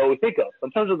that's what we think of.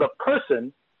 In terms of the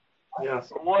person,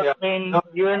 yes. I mean,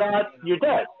 you're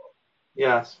dead.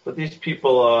 Yes, but these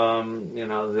people,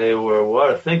 they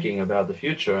were thinking about the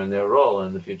future and their role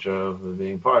in the future of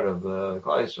being part of the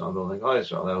Klal Yisrael, building Klal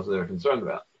Yisrael. That was what they were concerned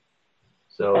about.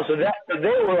 So they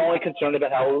were only concerned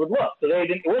about how it would look. So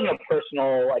it wasn't a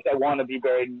personal, like, I want to be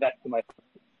buried next to my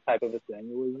type of a thing.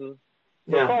 It was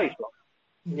Klal Yisrael.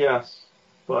 Yes,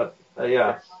 but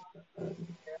yes.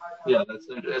 That's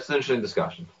an interesting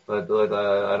discussion. But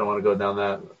I don't want to go down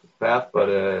that path, but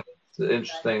it's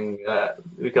interesting.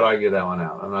 We could argue that one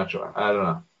out. I'm not sure. I don't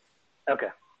know. Okay.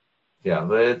 Yeah,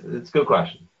 but it's a good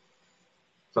question.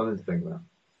 Something to think about.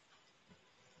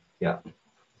 Yeah.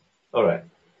 All right.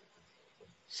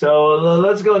 So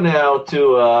let's go now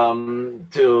to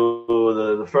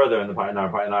the further in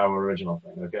our original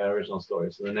thing. Okay, original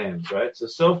story. So the names, right?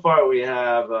 So far we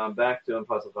have back to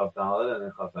Pasuk Chav Daled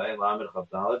and Chafei Lamed Chav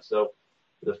Daled. So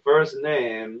the first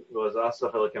name was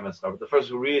Asaf Elokem Eschar. But the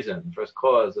first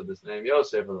cause of this name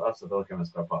Yosef was Asaf Elokem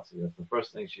Eschar Pasuk. That's the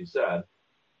first thing she said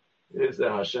is that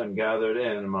Hashem gathered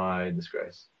in my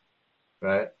disgrace,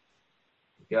 right?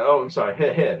 Yeah. Oh, I'm sorry.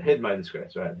 Hid my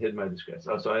disgrace, right? Hid my disgrace.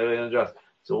 Oh, so I didn't address.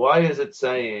 So why is it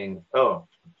saying? Oh,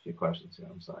 a few questions here.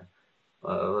 I'm sorry.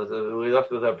 We left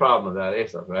with a problem about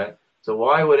Eisav, right? So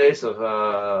why would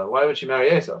she marry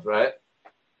Eisav, right?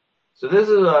 So this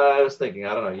is what I was thinking.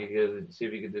 I don't know. You could see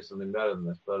if you could do something better than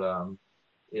this, but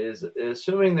is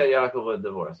assuming that Yaakov would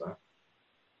divorce her,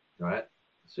 right?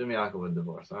 Assume Yaakov would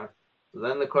divorce her. So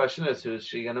then the question is, who's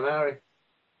she going to marry,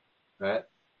 right?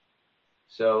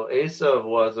 So Eisav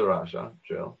was a Rasha,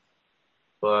 true,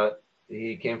 but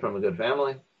he came from a good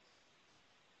family.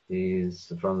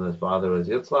 His father was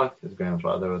Yitzchak, his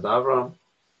grandfather was Avram.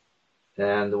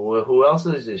 And who else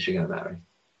is she going to marry?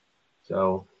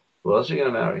 So who else is she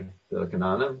going to marry? The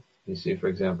Canaanim. You see, for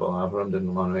example, Avram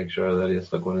didn't want to make sure that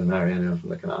Yitzchak wouldn't marry anyone from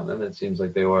the Canaanim. It seems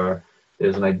like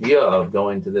there's an idea of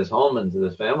going to this home and to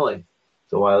this family.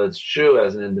 So while it's true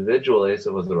as an individual,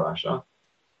 Eisav was the Rasha,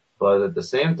 but at the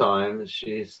same time,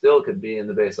 she still could be in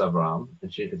the base of Avram,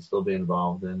 and she could still be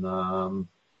involved in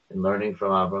learning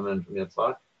from Avram and from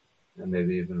Yitzchak, and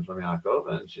maybe even from Yaakov.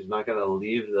 And she's not going to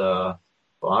leave the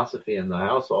philosophy in the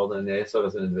household. And Eisav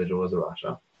as an individual was a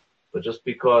Rasha. But just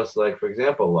because, like, for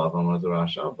example, Lavan was a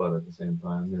Rasha, but at the same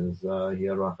time he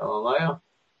had Rachel and Leah,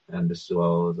 and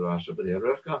Besuel was a Rasha, but he had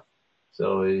Rivka.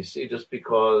 So you see, just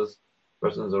because a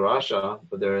person's a Rasha,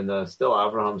 but they're still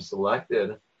Abraham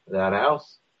selected that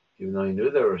house, even though he knew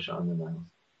there were Rashan in the house.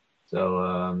 So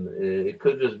it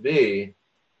could just be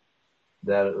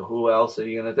that who else are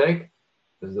you going to take?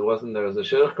 Because there was a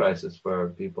shidduch crisis for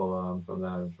people for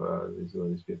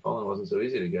these people, and it wasn't so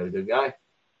easy to get a good guy.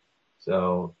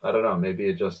 So I don't know.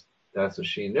 Maybe that's what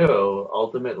she knew.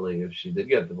 Ultimately, if she did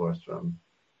get divorced from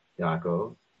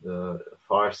Yaakov, the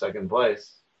far second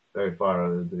place, very far,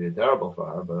 it would be a terrible for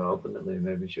her. But ultimately,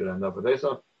 maybe she would end up with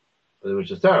Eisav, which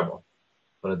is terrible.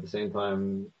 But at the same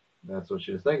time, that's what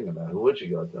she was thinking about. Who would she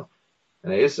go to?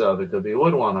 And Eisav, it could be,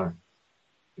 would want her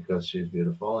because she's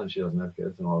beautiful and she doesn't have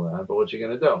kids and all that. But what's she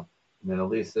going to do? I mean, at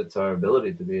least it's her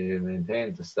ability to be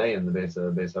maintained, to stay in the base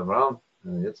of Avraham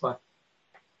and Yitzchak.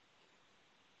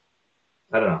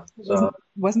 I don't know. So,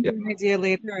 wasn't there an idea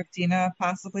later of Dina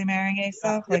possibly marrying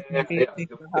Eisav?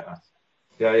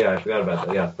 Yeah, I forgot about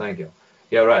that. Yeah, thank you.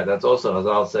 Yeah, right. That's also, as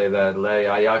I'll say, that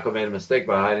Yaakov made a mistake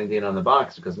by hiding Dina on the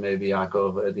box because maybe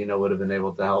Dina would have been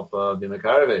able to help be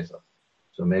Mekar of Eisav.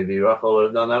 So maybe Rachel would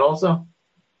have done that also.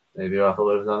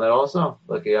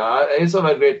 Look, Eisav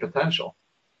had great potential.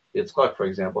 Yitzchak, for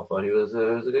example, thought he was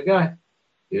a good guy.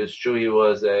 He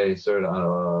was a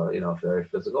certain, very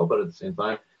physical, but at the same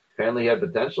time, apparently he had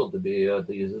potential to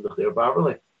use the bechira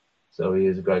properly. So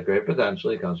he's got great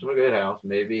potential. He comes from a great house.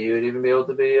 Maybe he would even be able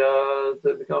to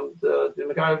become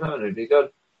Mekar of him, and it'd be good.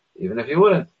 Even if he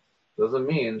wouldn't, doesn't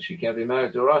mean she can't be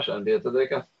married to a Rasha and be a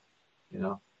tzaddikas.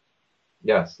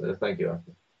 Yes, thank you.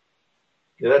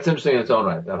 Yeah, that's interesting in its own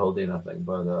right, that whole Dina thing.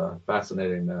 But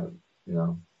fascinating that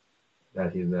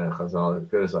that he Chazal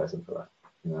criticized him for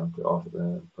that. To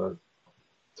offer but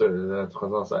certainly that's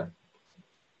Chazal say.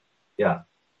 Yeah.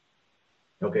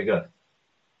 Okay, good.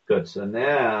 Good. So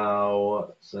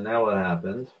now what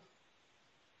happened?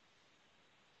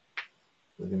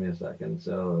 So give me a second.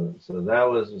 So that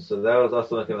was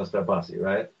also looking at Skapasi,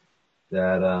 right?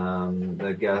 That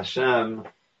Hashem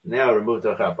now removed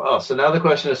her chapa. Oh, so now the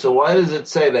question is, so why does it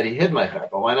say that he hid my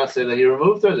chapa? Why not say that he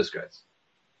removed her disgrace?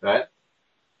 Right?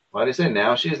 Why do you say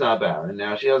now she's not barren?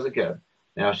 Now she has a kid.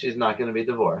 Now she's not going to be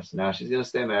divorced. Now she's going to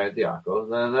stay married to Yaakov.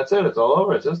 Then that's it. It's all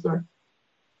over. It's history.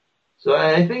 So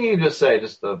I think you can just say,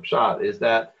 just the shot is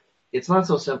that it's not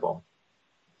so simple.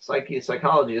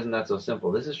 Psychology isn't that so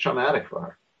simple. This is traumatic for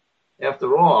her.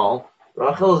 After all,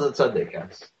 Rachel is a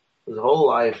tzaddikas. His whole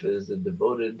life is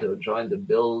devoted to trying to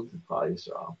build Klal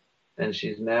Yisrael. And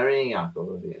she's marrying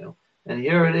Yaakov Avinu. And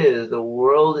here it is, the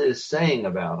world is saying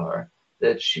about her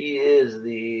that she is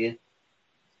the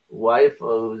wife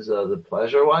who's the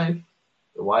pleasure wife,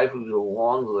 the wife who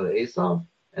belongs with Eisav,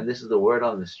 and this is the word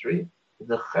on the street.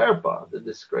 The cherpa, the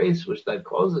disgrace which that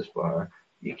causes for her,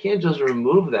 you can't just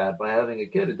remove that by having a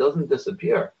kid. It doesn't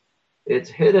disappear. It's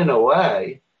hidden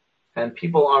away, and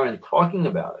people aren't talking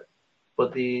about it.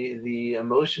 But the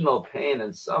emotional pain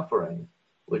and suffering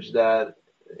which that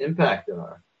impacted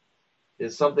her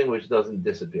is something which doesn't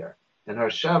disappear. And her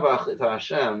shavach to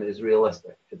Hashem is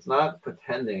realistic. It's not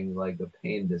pretending like the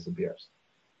pain disappears.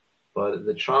 But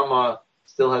the trauma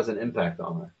still has an impact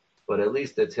on her. But at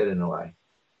least it's hidden away.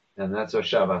 And that's our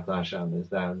shavach to Hashem, is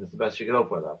that it's the best you can hope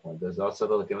for at that point. There's also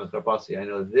I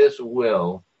know this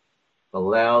will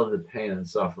allow the pain and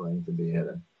suffering to be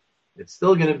hidden. It's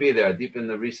still going to be there, deep in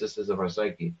the recesses of her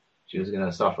psyche. She was going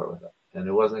to suffer with it. And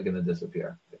it wasn't going to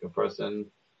disappear. Like a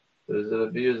person who's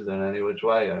abused in any which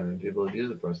way. I mean, people abuse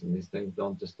a person. These things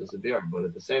don't just disappear. But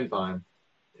at the same time,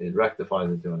 it rectifies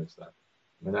it to an extent.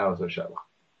 And that was her shavach.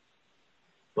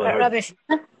 Rabbi,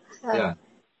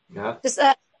 yeah. Just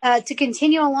to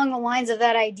continue along the lines of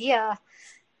that idea,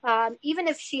 even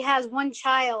if she has one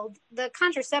child, the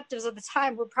contraceptives at the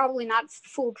time were probably not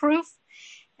foolproof.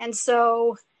 And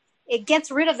so it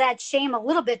gets rid of that shame a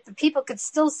little bit. The people could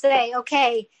still say,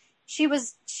 okay, she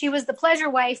was the pleasure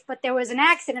wife, but there was an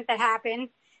accident that happened,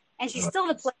 and she's still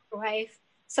the pleasure wife.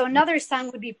 So another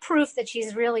son would be proof that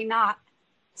she's really not.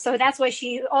 So that's why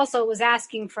she also was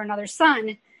asking for another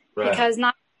son, because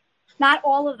not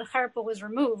all of the charpa was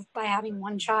removed by having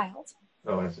one child.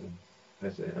 Oh, I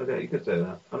see. Okay, you could say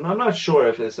that. I'm not sure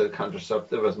if it's a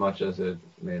contraceptive as much as it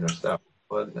made her stop,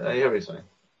 but I hear what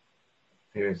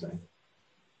you're saying.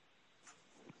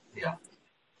 Yeah.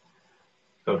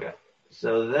 Okay.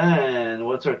 So then,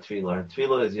 what's her tefillah? Her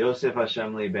tefillah is Yosef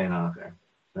Hashem li bein acher,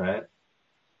 right?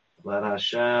 Let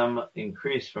Hashem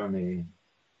increase for me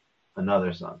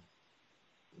another son.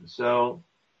 So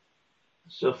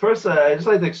first, I just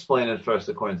like to explain it first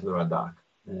according to the Radak,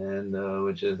 and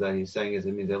which is that he's saying it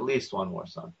means at least one more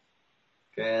son.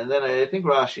 Okay, and then I think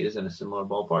Rashi is in a similar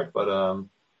ballpark, but I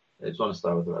just want to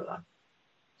start with the Radak.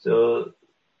 So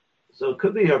it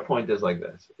could be her point is like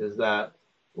this: is that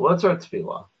what's her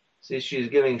tefillah? See, she's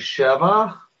giving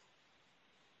sheva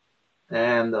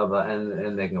and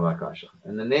making a bakasha,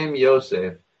 and the name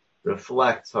Yosef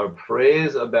reflects her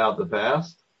praise about the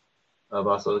past. And a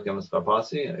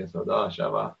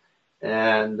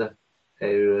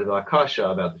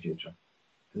bakasha about the future.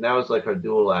 And that was like her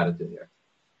dual attitude here.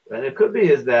 And it could be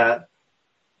is that,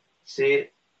 see,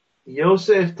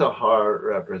 Yosef to her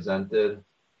represented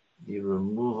the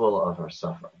removal of her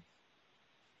suffering.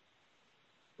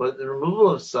 But the removal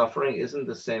of suffering isn't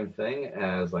the same thing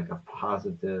as like a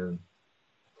positive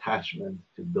attachment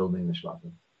to building the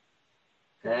shvatim.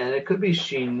 And it could be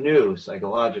she knew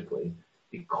psychologically,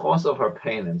 because of her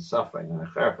pain and suffering and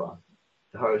her cherpa,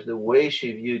 the way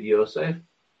she viewed Yosef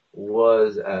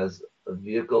was as a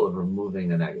vehicle of removing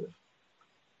the negative.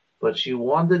 But she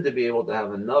wanted to be able to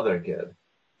have another kid,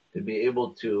 to be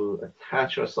able to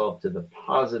attach herself to the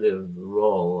positive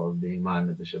role of being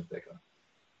Ma'amid the Shifteka.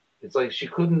 It's like she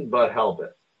couldn't but help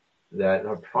it, that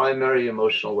her primary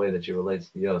emotional way that she relates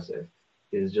to Yosef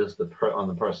is just on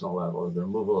the personal level, is the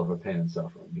removal of her pain and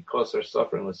suffering. Because her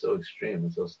suffering was so extreme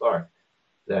and so stark,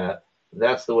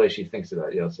 that's the way she thinks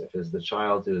about Yosef, is the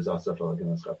child who is Asaf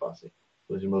Alakinas Chapasi,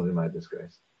 who's removing my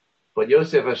disgrace. But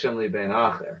Yosef Hashem li bein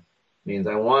acher means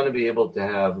I want to be able to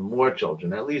have more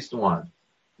children, at least one,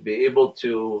 to be able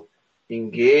to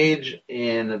engage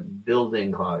in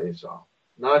building Klal Yisrael,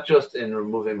 not just in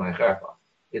removing my cherpa.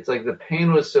 It's like the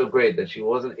pain was so great that she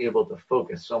wasn't able to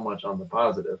focus so much on the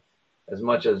positive as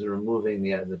much as removing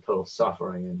the total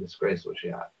suffering and disgrace which she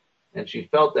had. And she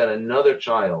felt that another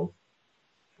child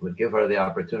would give her the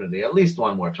opportunity, at least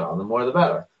one more child, the more the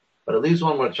better, but at least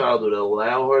one more child would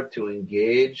allow her to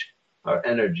engage her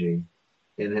energy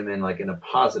in him in a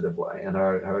positive way. And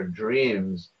her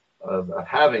dreams of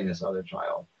having this other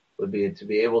child would be to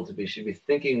be able to be, she'd be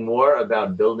thinking more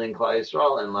about building Klal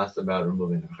Yisrael and less about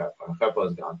removing her chepa. Her chepa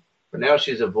is gone. For now,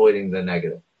 she's avoiding the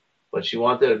negative, but she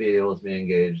wanted to be able to be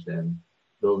engaged in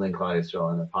building Klal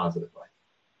Yisrael in a positive way.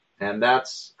 And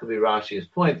that's, could be Rashi's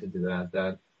pointed to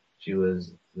that she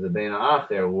was, the Bein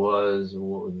Ha'acher was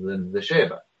the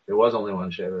Sheva. There was only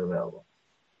one Sheva available.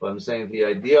 But I'm saying the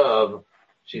idea of,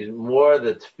 she's more,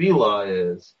 the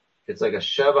tefillah is, it's like a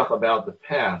shevach about the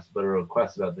past, but a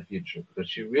request about the future. Because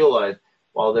she realized,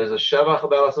 while there's a shevach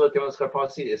about Asavot Kemas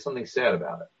Charpasi, there's something sad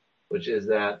about it, which is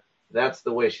that that's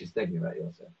the way she's thinking about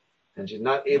Yosef. And she's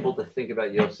not able to think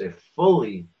about Yosef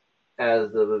fully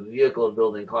as the vehicle of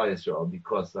building Klal Yisrael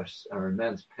because of her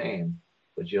immense pain,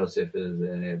 which Yosef is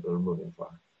removing for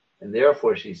her. And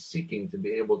therefore, she's seeking to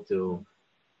be able to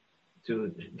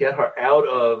get her out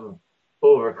of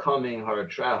overcoming her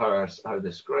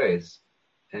disgrace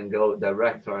and go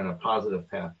direct her in a positive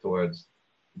path towards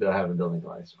having building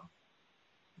Klal Yisrael.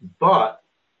 But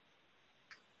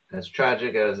as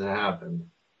tragic as it happened,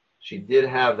 she did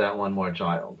have that one more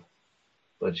child,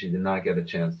 but she did not get a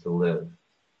chance to live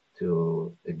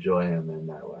to enjoy him in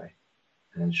that way.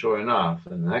 And sure enough,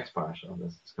 in the next parsha,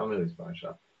 this is coming to this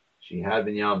parsha, she had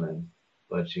Binyamin,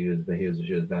 but she was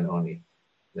Ben Oni.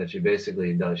 That she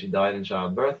basically died. She died in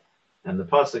childbirth. And the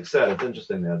pasuk said, it's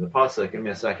interesting there. The pasuk, give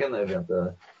me a second. I've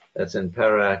got that's in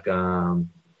Perek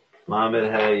Lamed He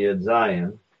Yud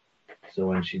Zayin. So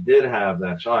when she did have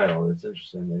that child, it's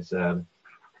interesting. They said,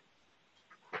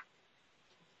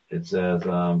 it says,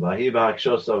 Vahi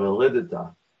b'hakshosa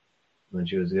v'lidita, when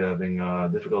she was having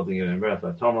difficulty giving birth.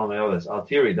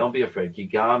 Altiri, don't be afraid. Ki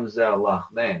gam zeh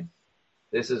lachnein.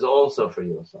 This is also for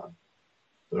you, son.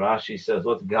 So Rashi says,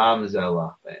 what's gam zeh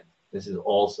lachnein? This is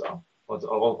also. What's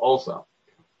also?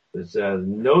 It says,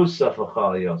 no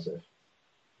safachal Yosef,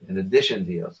 in addition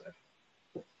to Yosef.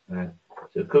 Right?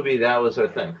 So it could be that was her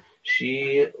thing.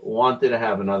 She wanted to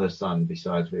have another son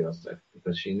besides for Yosef,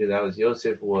 because she knew that was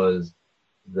Yosef was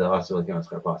the Asavot Kemas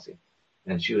Charpasi.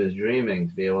 And she was dreaming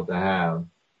to be able to have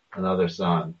another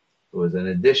son who was in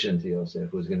addition to Yosef,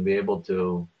 who was going to be able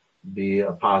to be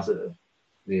a positive,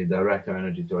 be direct her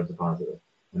energy towards the positive.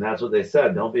 And that's what they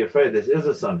said. Don't be afraid. This is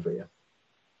a son for you.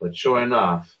 But sure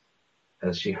enough,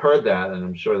 as she heard that, and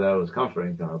I'm sure that was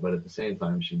comforting to her, but at the same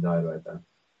time, she died right then.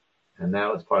 And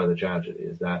that was part of the tragedy,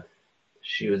 is that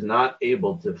she was not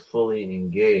able to fully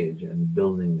engage in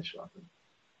building the Shvatim.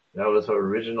 That was her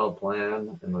original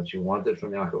plan and what she wanted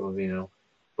from Yaakov Avinu.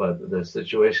 But the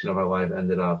situation of her life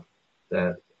ended up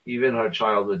that even her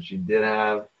child, which she did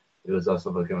have, it was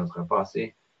Asavot Kemas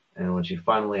Charpasi. And when she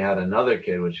finally had another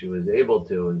kid, which she was able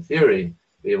to, in theory,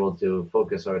 be able to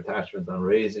focus her attachment on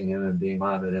raising him and being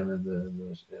mad at him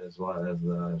as well as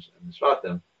the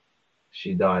Shvatim,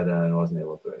 she died and wasn't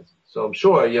able to raise him. So I'm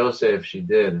sure Yosef, she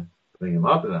did bring him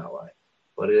up in that way.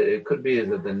 But it could be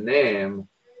that the name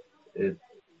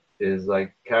is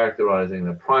like characterizing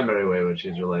the primary way which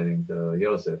she's relating to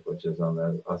Yosef, which is on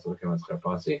the Asavot Kemas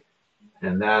Charpasi.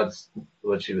 And that's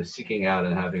what she was seeking out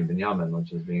in having Binyamin,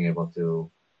 which is being able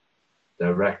to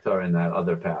direct her in that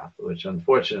other path, which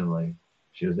unfortunately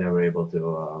she was never able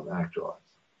to actualize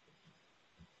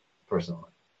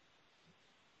personally.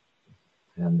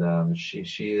 And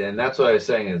she and that's what I was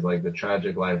saying is like the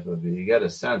tragic life of you get a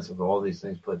sense of all these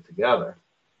things put together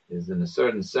is in a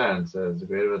certain sense, as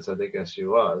great of a tzaddik as she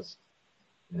was,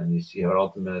 and you see her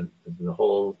ultimate, this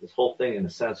whole thing in a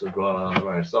sense was brought on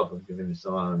by herself of giving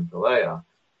Yisrael to Leah,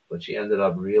 but she ended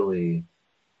up really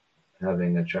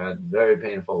having a very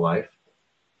painful life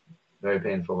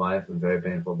and very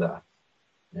painful death.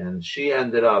 And she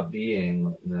ended up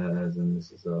being, as in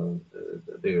this is a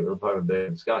bigger part of the bigger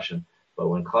discussion, but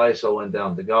when Klal Yisrael went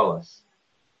down to Galus,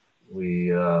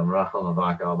 we Rachel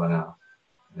Mavak al Banah,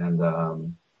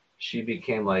 and she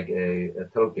became like a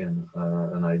token,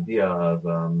 an idea of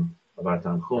our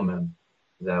Tanchumim,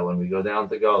 that when we go down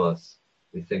to Galus,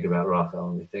 we think about Rachel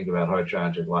and we think about her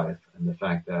tragic life and the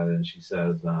fact that, and she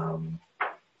says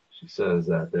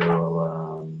that there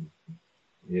will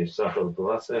Yesachel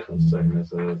B'lasech, and second,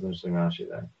 there's an interesting Rashi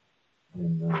there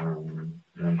in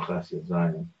Chesed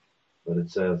Zion, but it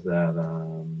says that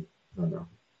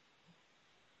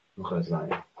Chesed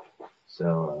Zion.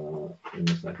 So in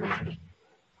a second,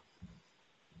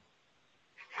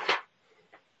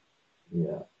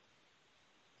 yeah,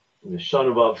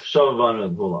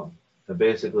 Shavavanu Gulam. So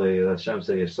basically, Hashem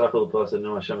says Yesachel B'lasech,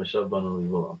 no Hashem Shavavanu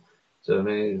Gulam. So it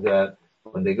means that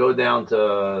when they go down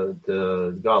to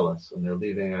Galus, when they're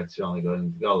leaving Eretz Yisrael and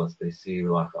going to Galus, they see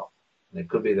Rachel. And it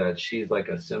could be that she's like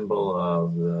a symbol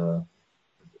of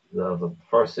of a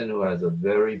person who has a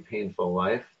very painful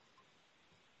life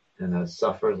and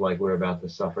suffers like we're about to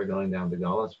suffer going down to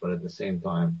Galus, but at the same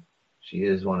time, she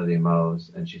is one of the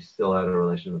Amos, and she still had a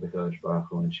relation with the Kodesh Baruch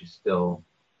Hu, and she's still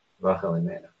Rachel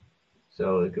Imena.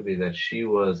 So it could be that she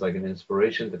was like an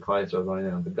inspiration to Klal Yisrael going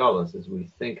down to Galus, as we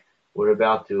think we're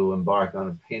about to embark on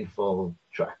a painful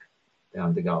trek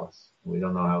down to Galus. We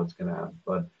don't know how it's going to happen,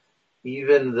 but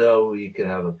even though we could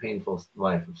have a painful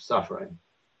life of suffering,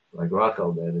 like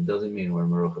Rachel did, it doesn't mean we're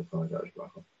Meruchas from the Kodesh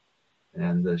Baruch Hu.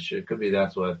 And it could be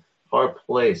that's what our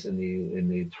place in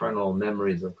the eternal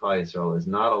memories of Klal Yisrael is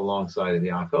not alongside of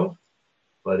Yaakov,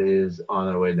 but is on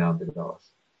our way down to Galus.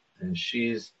 And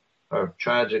her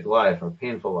tragic life, her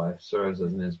painful life, serves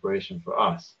as an inspiration for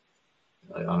us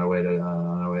on our way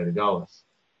to Galus,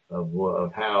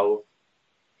 of how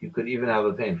you could even have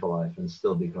a painful life and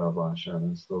still be Karab Hashem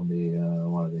and still be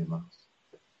one of the Imams.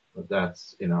 But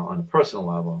that's, on a personal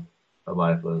level, her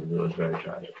life was very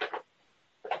tragic.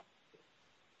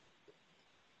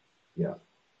 Yeah.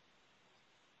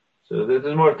 So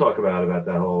there's more to talk about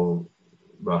that whole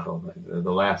Rachel thing,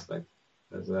 the last thing.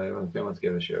 As let's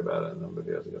give a share about it a number of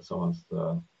years ago. Someone's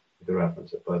to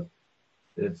reference it, but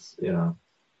it's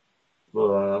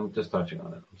well, I'm just touching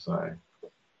on it. I'm sorry.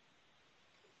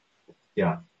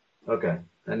 Yeah. Okay.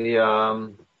 Any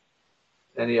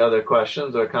other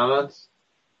questions or comments?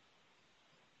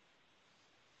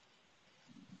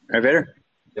 Peter?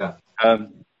 Yeah. I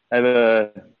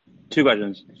have two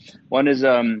questions. One is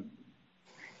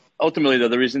ultimately, though,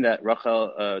 the reason that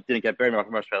Rachel didn't get buried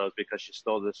in Marshmallow is because she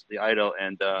stole the idol,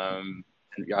 and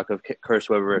Yaakov cursed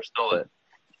whoever stole it.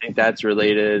 I think that's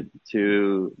related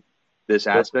to this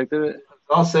aspect of it.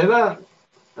 I'll say that.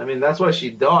 I mean, that's why she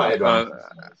died.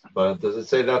 But does it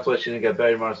say that's why she didn't get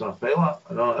buried in Marshmallow? I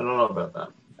don't know about that.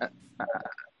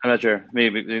 I'm not sure.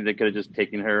 Maybe they could have just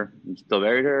taken her and still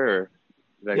buried her,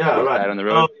 or yeah, right. On the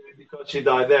road. Because she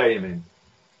died there, you mean?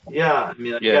 Yeah, I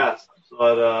mean, yes.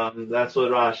 But that's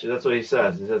what Rashi. That's what he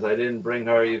says. He says, "I didn't bring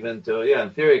her even to." Yeah,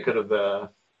 in theory, it could have.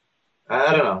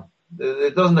 I don't know.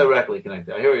 It doesn't directly connect.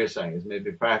 I hear what you're saying. Is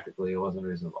maybe practically it wasn't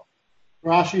reasonable.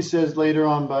 Rashi says later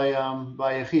on by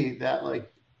Yechi that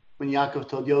like when Yaakov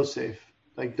told Yosef,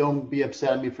 like, don't be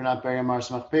upset at me for not burying Mars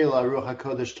Machpelah. Ruach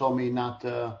HaKodesh told me not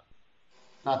to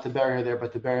bury her there,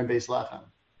 but to bury in Beis Lechem.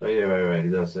 Oh yeah, right.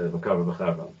 He does say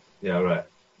v'kavah. Yeah, right.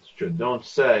 It's true. Don't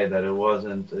say that it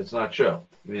wasn't. It's not true.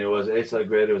 I mean, it was Eisav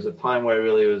great. It was a time where it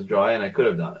really was dry, and I could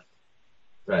have done it.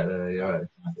 Right, you're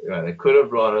right. I could have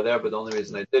brought her there, but the only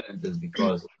reason I didn't is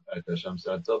because Hashem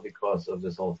said so, because of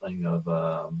this whole thing of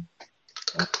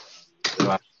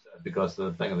because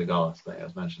of the thing of the Galus thing I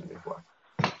was mentioning before.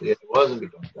 So, yeah, it wasn't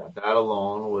because of that. That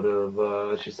alone would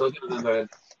have. She still could have been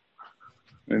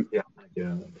very. Yeah, thank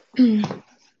you.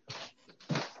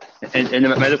 And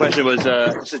my other question was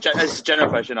it's a general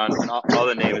question on all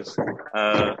the names.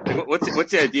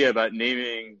 What's the idea about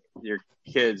naming your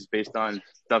kids based on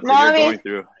stuff that you're going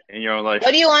through in your own life?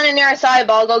 What do you want in your acai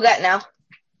bowl? Go get now.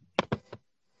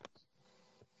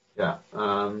 Yeah.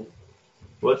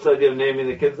 What's the idea of naming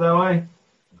the kids that way?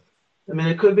 I mean,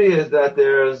 it could be is that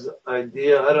there's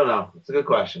idea. I don't know. It's a good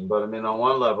question, but I mean, on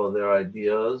one level, there are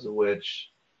ideas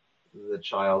which the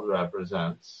child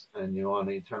represents, and you want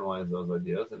to eternalize those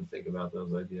ideas and think about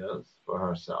those ideas for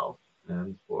herself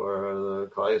and for the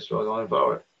Klal Yisrael going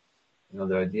forward.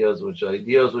 There are ideas which are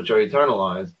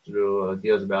eternalized through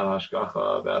ideas about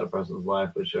hashgacha, about a person's life,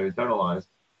 which are eternalized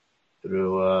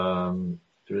through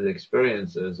the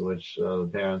experiences which the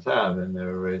parents have in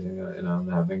their raising,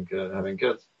 having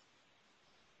kids,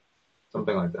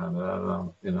 something like that. I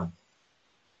don't know,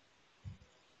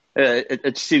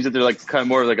 It seems that they're like kind of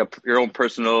more like your own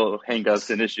personal hangups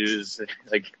and issues.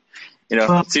 Like,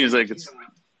 it seems like it's.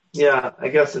 Yeah, I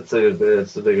guess it's a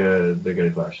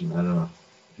bigger question. I don't know.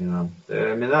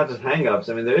 I mean, not just hangups.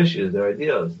 I mean, they're issues, they're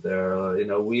ideas.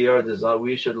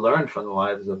 We should learn from the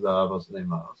lives of the Avos and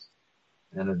Imamos.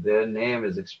 And if their name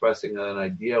is expressing an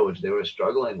idea which they were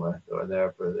struggling with, or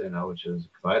which is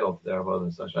vital to their Avos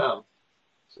and Hashem,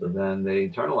 so then they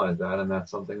internalize that, and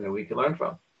that's something that we can learn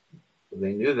from.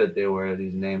 They knew that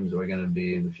these names were going to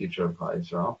be the future of Klal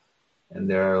Yisrael, and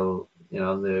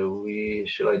we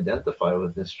should identify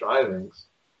with the strivings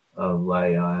of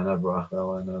Leah and of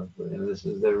Rachel, and this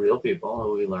is their real people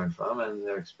who we learn from, and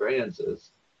their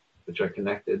experiences, which are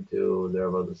connected to their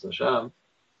avodas Hashem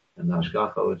and the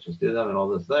hashgacha, which is to them, and all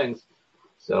those things.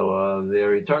 So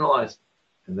they're eternalized,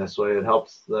 and this way it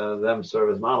helps them serve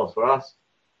as models for us.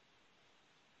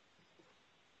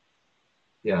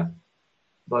 Yeah.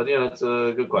 But, it's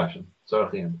a good question.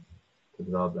 Tzarchim to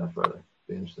develop that further.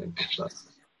 Be interesting to discuss.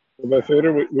 Rabbi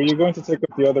Feder, were you going to take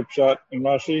up the other shot in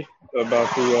Rashi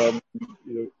about the,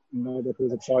 now that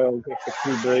there's a child, if the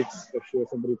tree breaks, if she has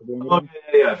somebody to bring it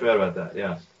in? Yeah, I forgot about that,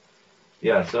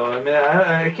 Yeah, so I mean,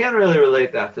 I can't really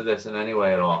relate that to this in any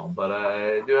way at all, but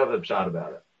I do have a shot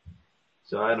about it.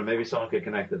 So I don't know, maybe someone could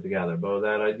connect it together. But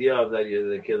that idea of that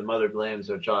the mother blames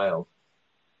her child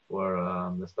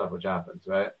for the stuff which happens,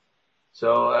 right?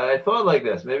 So I thought like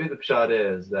this. Maybe the pshat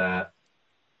is that,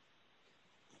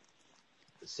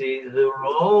 see, the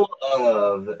role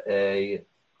of a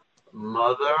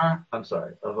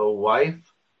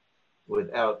wife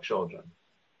without children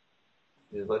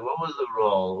is like, what was the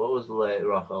role? What was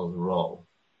Rachel's role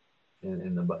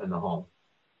in the home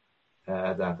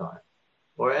at that time?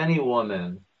 Or any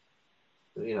woman,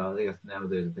 I guess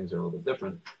nowadays things are a little bit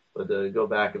different, but to go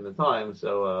back in the time,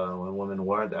 so when women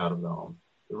weren't out of the home,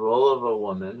 the role of a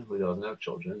woman who doesn't have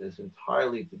children is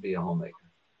entirely to be a homemaker.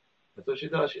 That's what she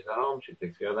does. She's at home. She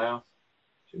takes care of the house.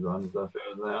 She runs the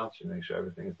affairs of the house. She makes sure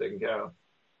everything is taken care of.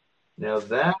 Now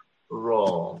that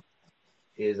role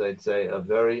is, I'd say, a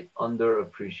very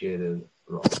underappreciated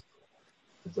role.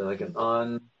 It's like an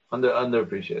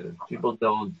underappreciated. People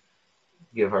don't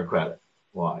give her credit.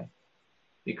 Why?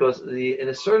 Because in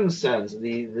a certain sense,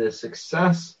 the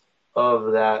success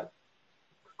of that,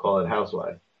 call it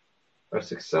housewife, her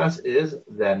success is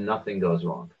that nothing goes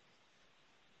wrong.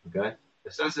 Okay?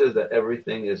 The success is that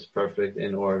everything is perfect,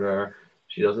 in order.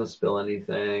 She doesn't spill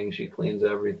anything. She cleans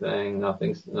everything.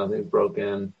 Nothing's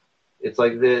broken. It's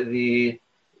like the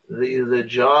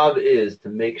job is to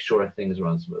make sure things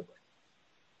run smoothly.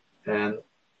 And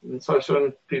so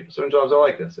certain jobs are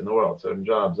like this in the world. Certain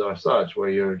jobs are such where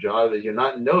your job is, you're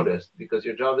not noticed because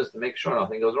your job is to make sure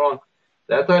nothing goes wrong.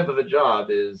 That type of a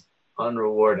job is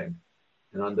unrewarding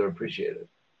and underappreciated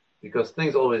because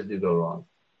things always do go wrong,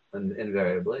 and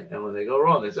invariably. And when they go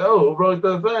wrong, they say, "Oh, who broke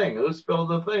the thing? Who spilled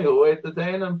the thing? Who ate the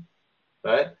tainim?"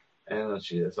 Right? And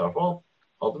it's our fault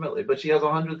ultimately. But she has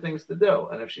 100 things to do,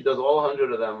 and if she does all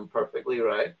 100 of them perfectly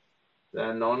right,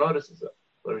 then no one notices it.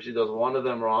 But if she does one of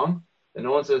them wrong, and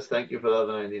no one says thank you for the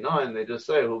other 99. They just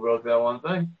say, who broke that one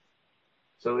thing?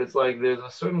 So it's like there's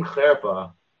a certain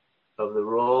cherpa of the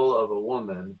role of a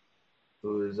woman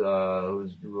whose role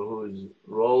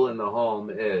in the home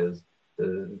is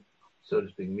to, so to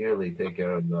speak, merely take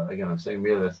care of again, I'm saying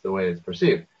merely, that's the way it's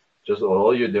perceived. Just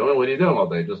all you're doing, what are you doing all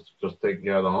day? Just taking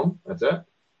care of the home, that's it.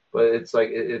 But it's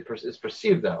like it's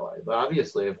perceived that way. But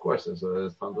obviously, of course,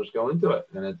 there's tons which go into it,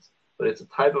 but it's a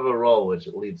type of a role which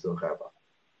leads to a cherpa.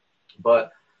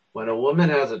 But when a woman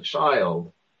has a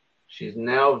child, she's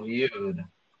now viewed,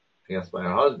 I guess, by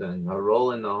her husband. Her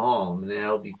role in the home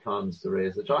now becomes to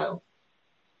raise the child.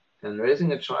 And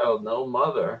raising a child, no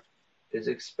mother is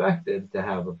expected to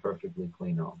have a perfectly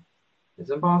clean home. It's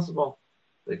impossible.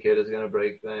 The kid is going to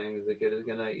break things. The kid is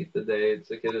going to eat the dates.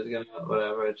 The kid is going to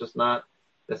whatever.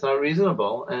 That's not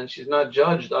reasonable. And she's not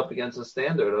judged up against the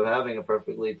standard of having a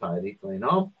perfectly tidy, clean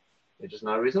home. It's just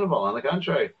not reasonable. On the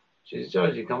contrary, she's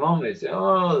judged. You come home, they say,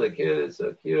 "Oh, the kid is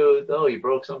so cute. Oh, he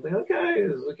broke something. Okay,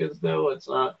 as the kids do." It's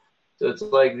not. So it's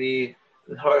like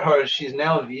her. She's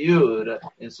now viewed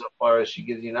insofar as she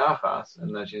gives you nachas,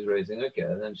 and that she's raising a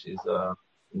kid, and she's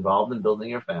involved in building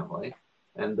your family,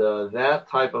 and that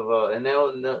type of and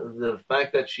now the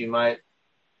fact that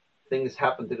things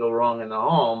happen to go wrong in the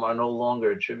home are no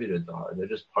longer attributed to her. They're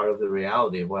just part of the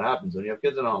reality of what happens when you have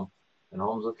kids at home. And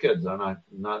homes with kids are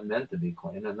not meant to be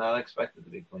clean and not expected to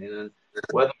be clean. And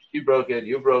whether she broke it,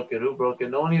 you broke it, who broke it,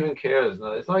 no one even cares.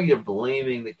 No, it's not like you're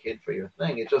blaming the kid for your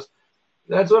thing. It's just,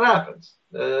 that's what happens.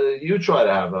 You try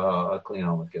to have a clean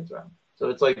home with kids around. So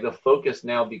it's like the focus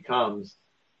now becomes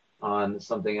on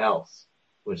something else,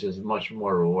 which is much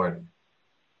more rewarding.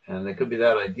 And it could be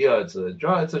that idea, it's a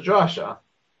drasha,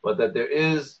 but that there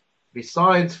is,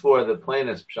 besides for the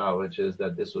plainest pshat, which is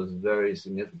that this was very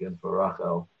significant for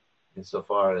Rachel,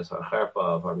 insofar as her cherpa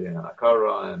of her being an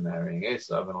akara and marrying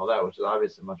Eisav and all that, which is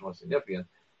obviously much more significant,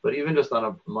 but even just on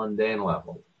a mundane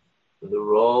level, the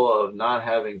role of not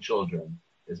having children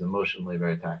is emotionally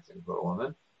very taxing for a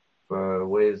woman, for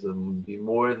ways to be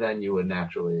more than you would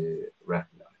naturally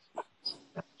recognize.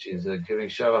 And she's giving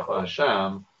Shevach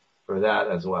Hashem for that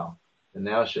as well. And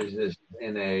now she's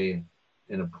in a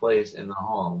place in the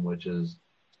home which is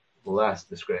less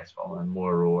disgraceful and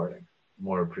more rewarding,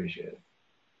 more appreciated.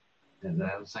 And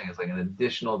I'm saying it's like an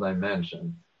additional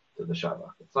dimension to the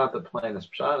Shabbat. It's not the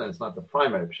plainest pshat and it's not the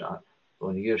primary pshat. But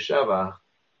when you give Shabbat,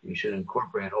 you should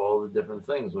incorporate all the different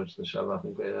things which the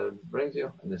Shabbat brings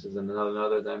you. And this is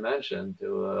another dimension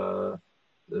to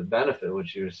the benefit which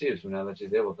she receives from now that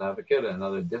she's able to have a kid, and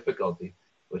another difficulty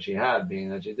which she had being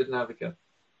that she didn't have a kid.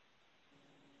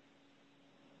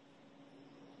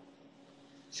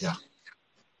 Yeah.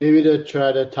 Maybe to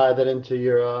try to tie that into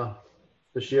your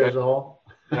the shir as a whole.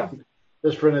 Yeah.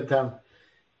 Just for an attempt.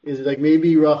 Is it like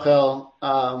maybe Rachel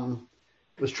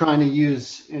was trying to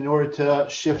use in order to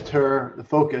shift the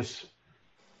focus,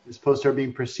 as opposed to her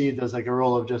being perceived as like a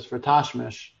role of just for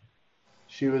Tashmish.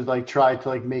 She was like tried to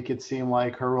like make it seem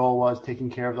like her role was taking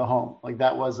care of the home. Like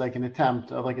that was like an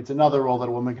attempt of like it's another role that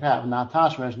a woman could have, not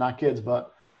Tashmish, not kids,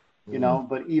 but you know.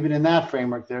 But even in that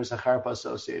framework, there's a charpa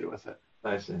associated with it.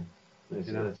 I see. That's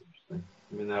interesting. I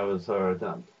mean, that was her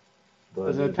attempt. It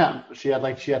was an attempt. She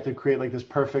had to create like this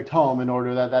perfect home in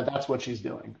order that's what she's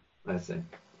doing. I see.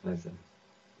 That's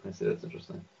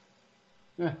interesting.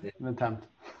 Yeah, an attempt.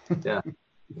 Yeah.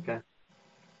 Okay.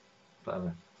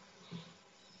 Bye.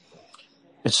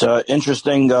 It's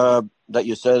interesting that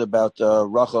you said about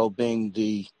Rachel being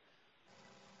the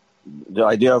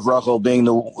idea of Rachel being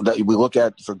that we look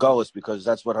at for Gullus, because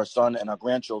that's what her son and her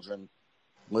grandchildren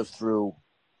lived through.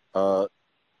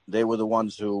 They were the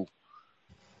ones who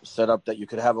set up that you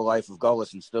could have a life of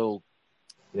Gullus and still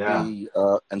be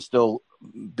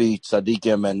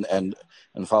tzaddikim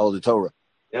and follow the Torah.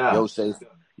 Yeah.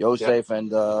 Yosef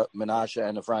and Menashe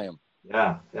and Ephraim.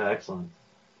 Yeah, excellent.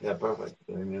 Yeah, perfect.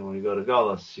 I mean, when you go to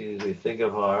Gullus, you think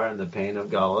of her and the pain of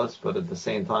Gullus, but at the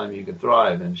same time you could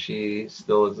thrive, and she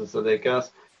still is a tzaddikas.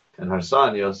 And her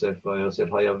son Yosef Hayav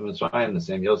Mitzrayim, the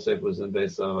same Yosef was in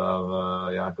base of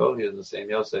Yaakov. He was the same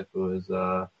Yosef who was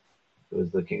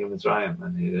the king of Mitzrayim,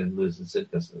 and he didn't lose his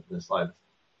tzidkas in the slightest.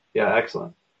 Yeah,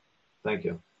 excellent. Thank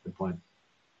you. Good point.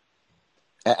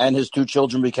 And his two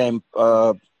children became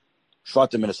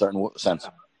shvatim in a certain sense.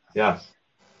 Yes,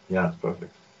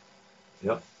 perfect.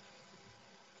 Yep.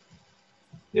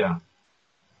 Yeah,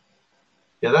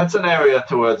 that's an area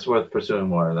to where it's worth pursuing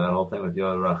more. That whole thing with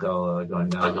Rachel going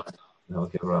down, the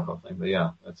whole Rachel thing. But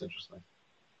yeah, that's interesting.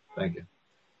 Thank you.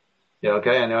 Yeah,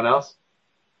 okay. Anyone else?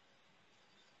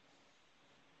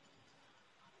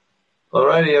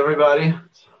 Alrighty, everybody.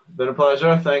 It's been a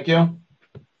pleasure. Thank you.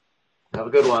 Have a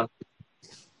good one.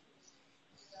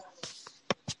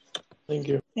 Thank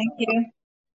you. Thank you.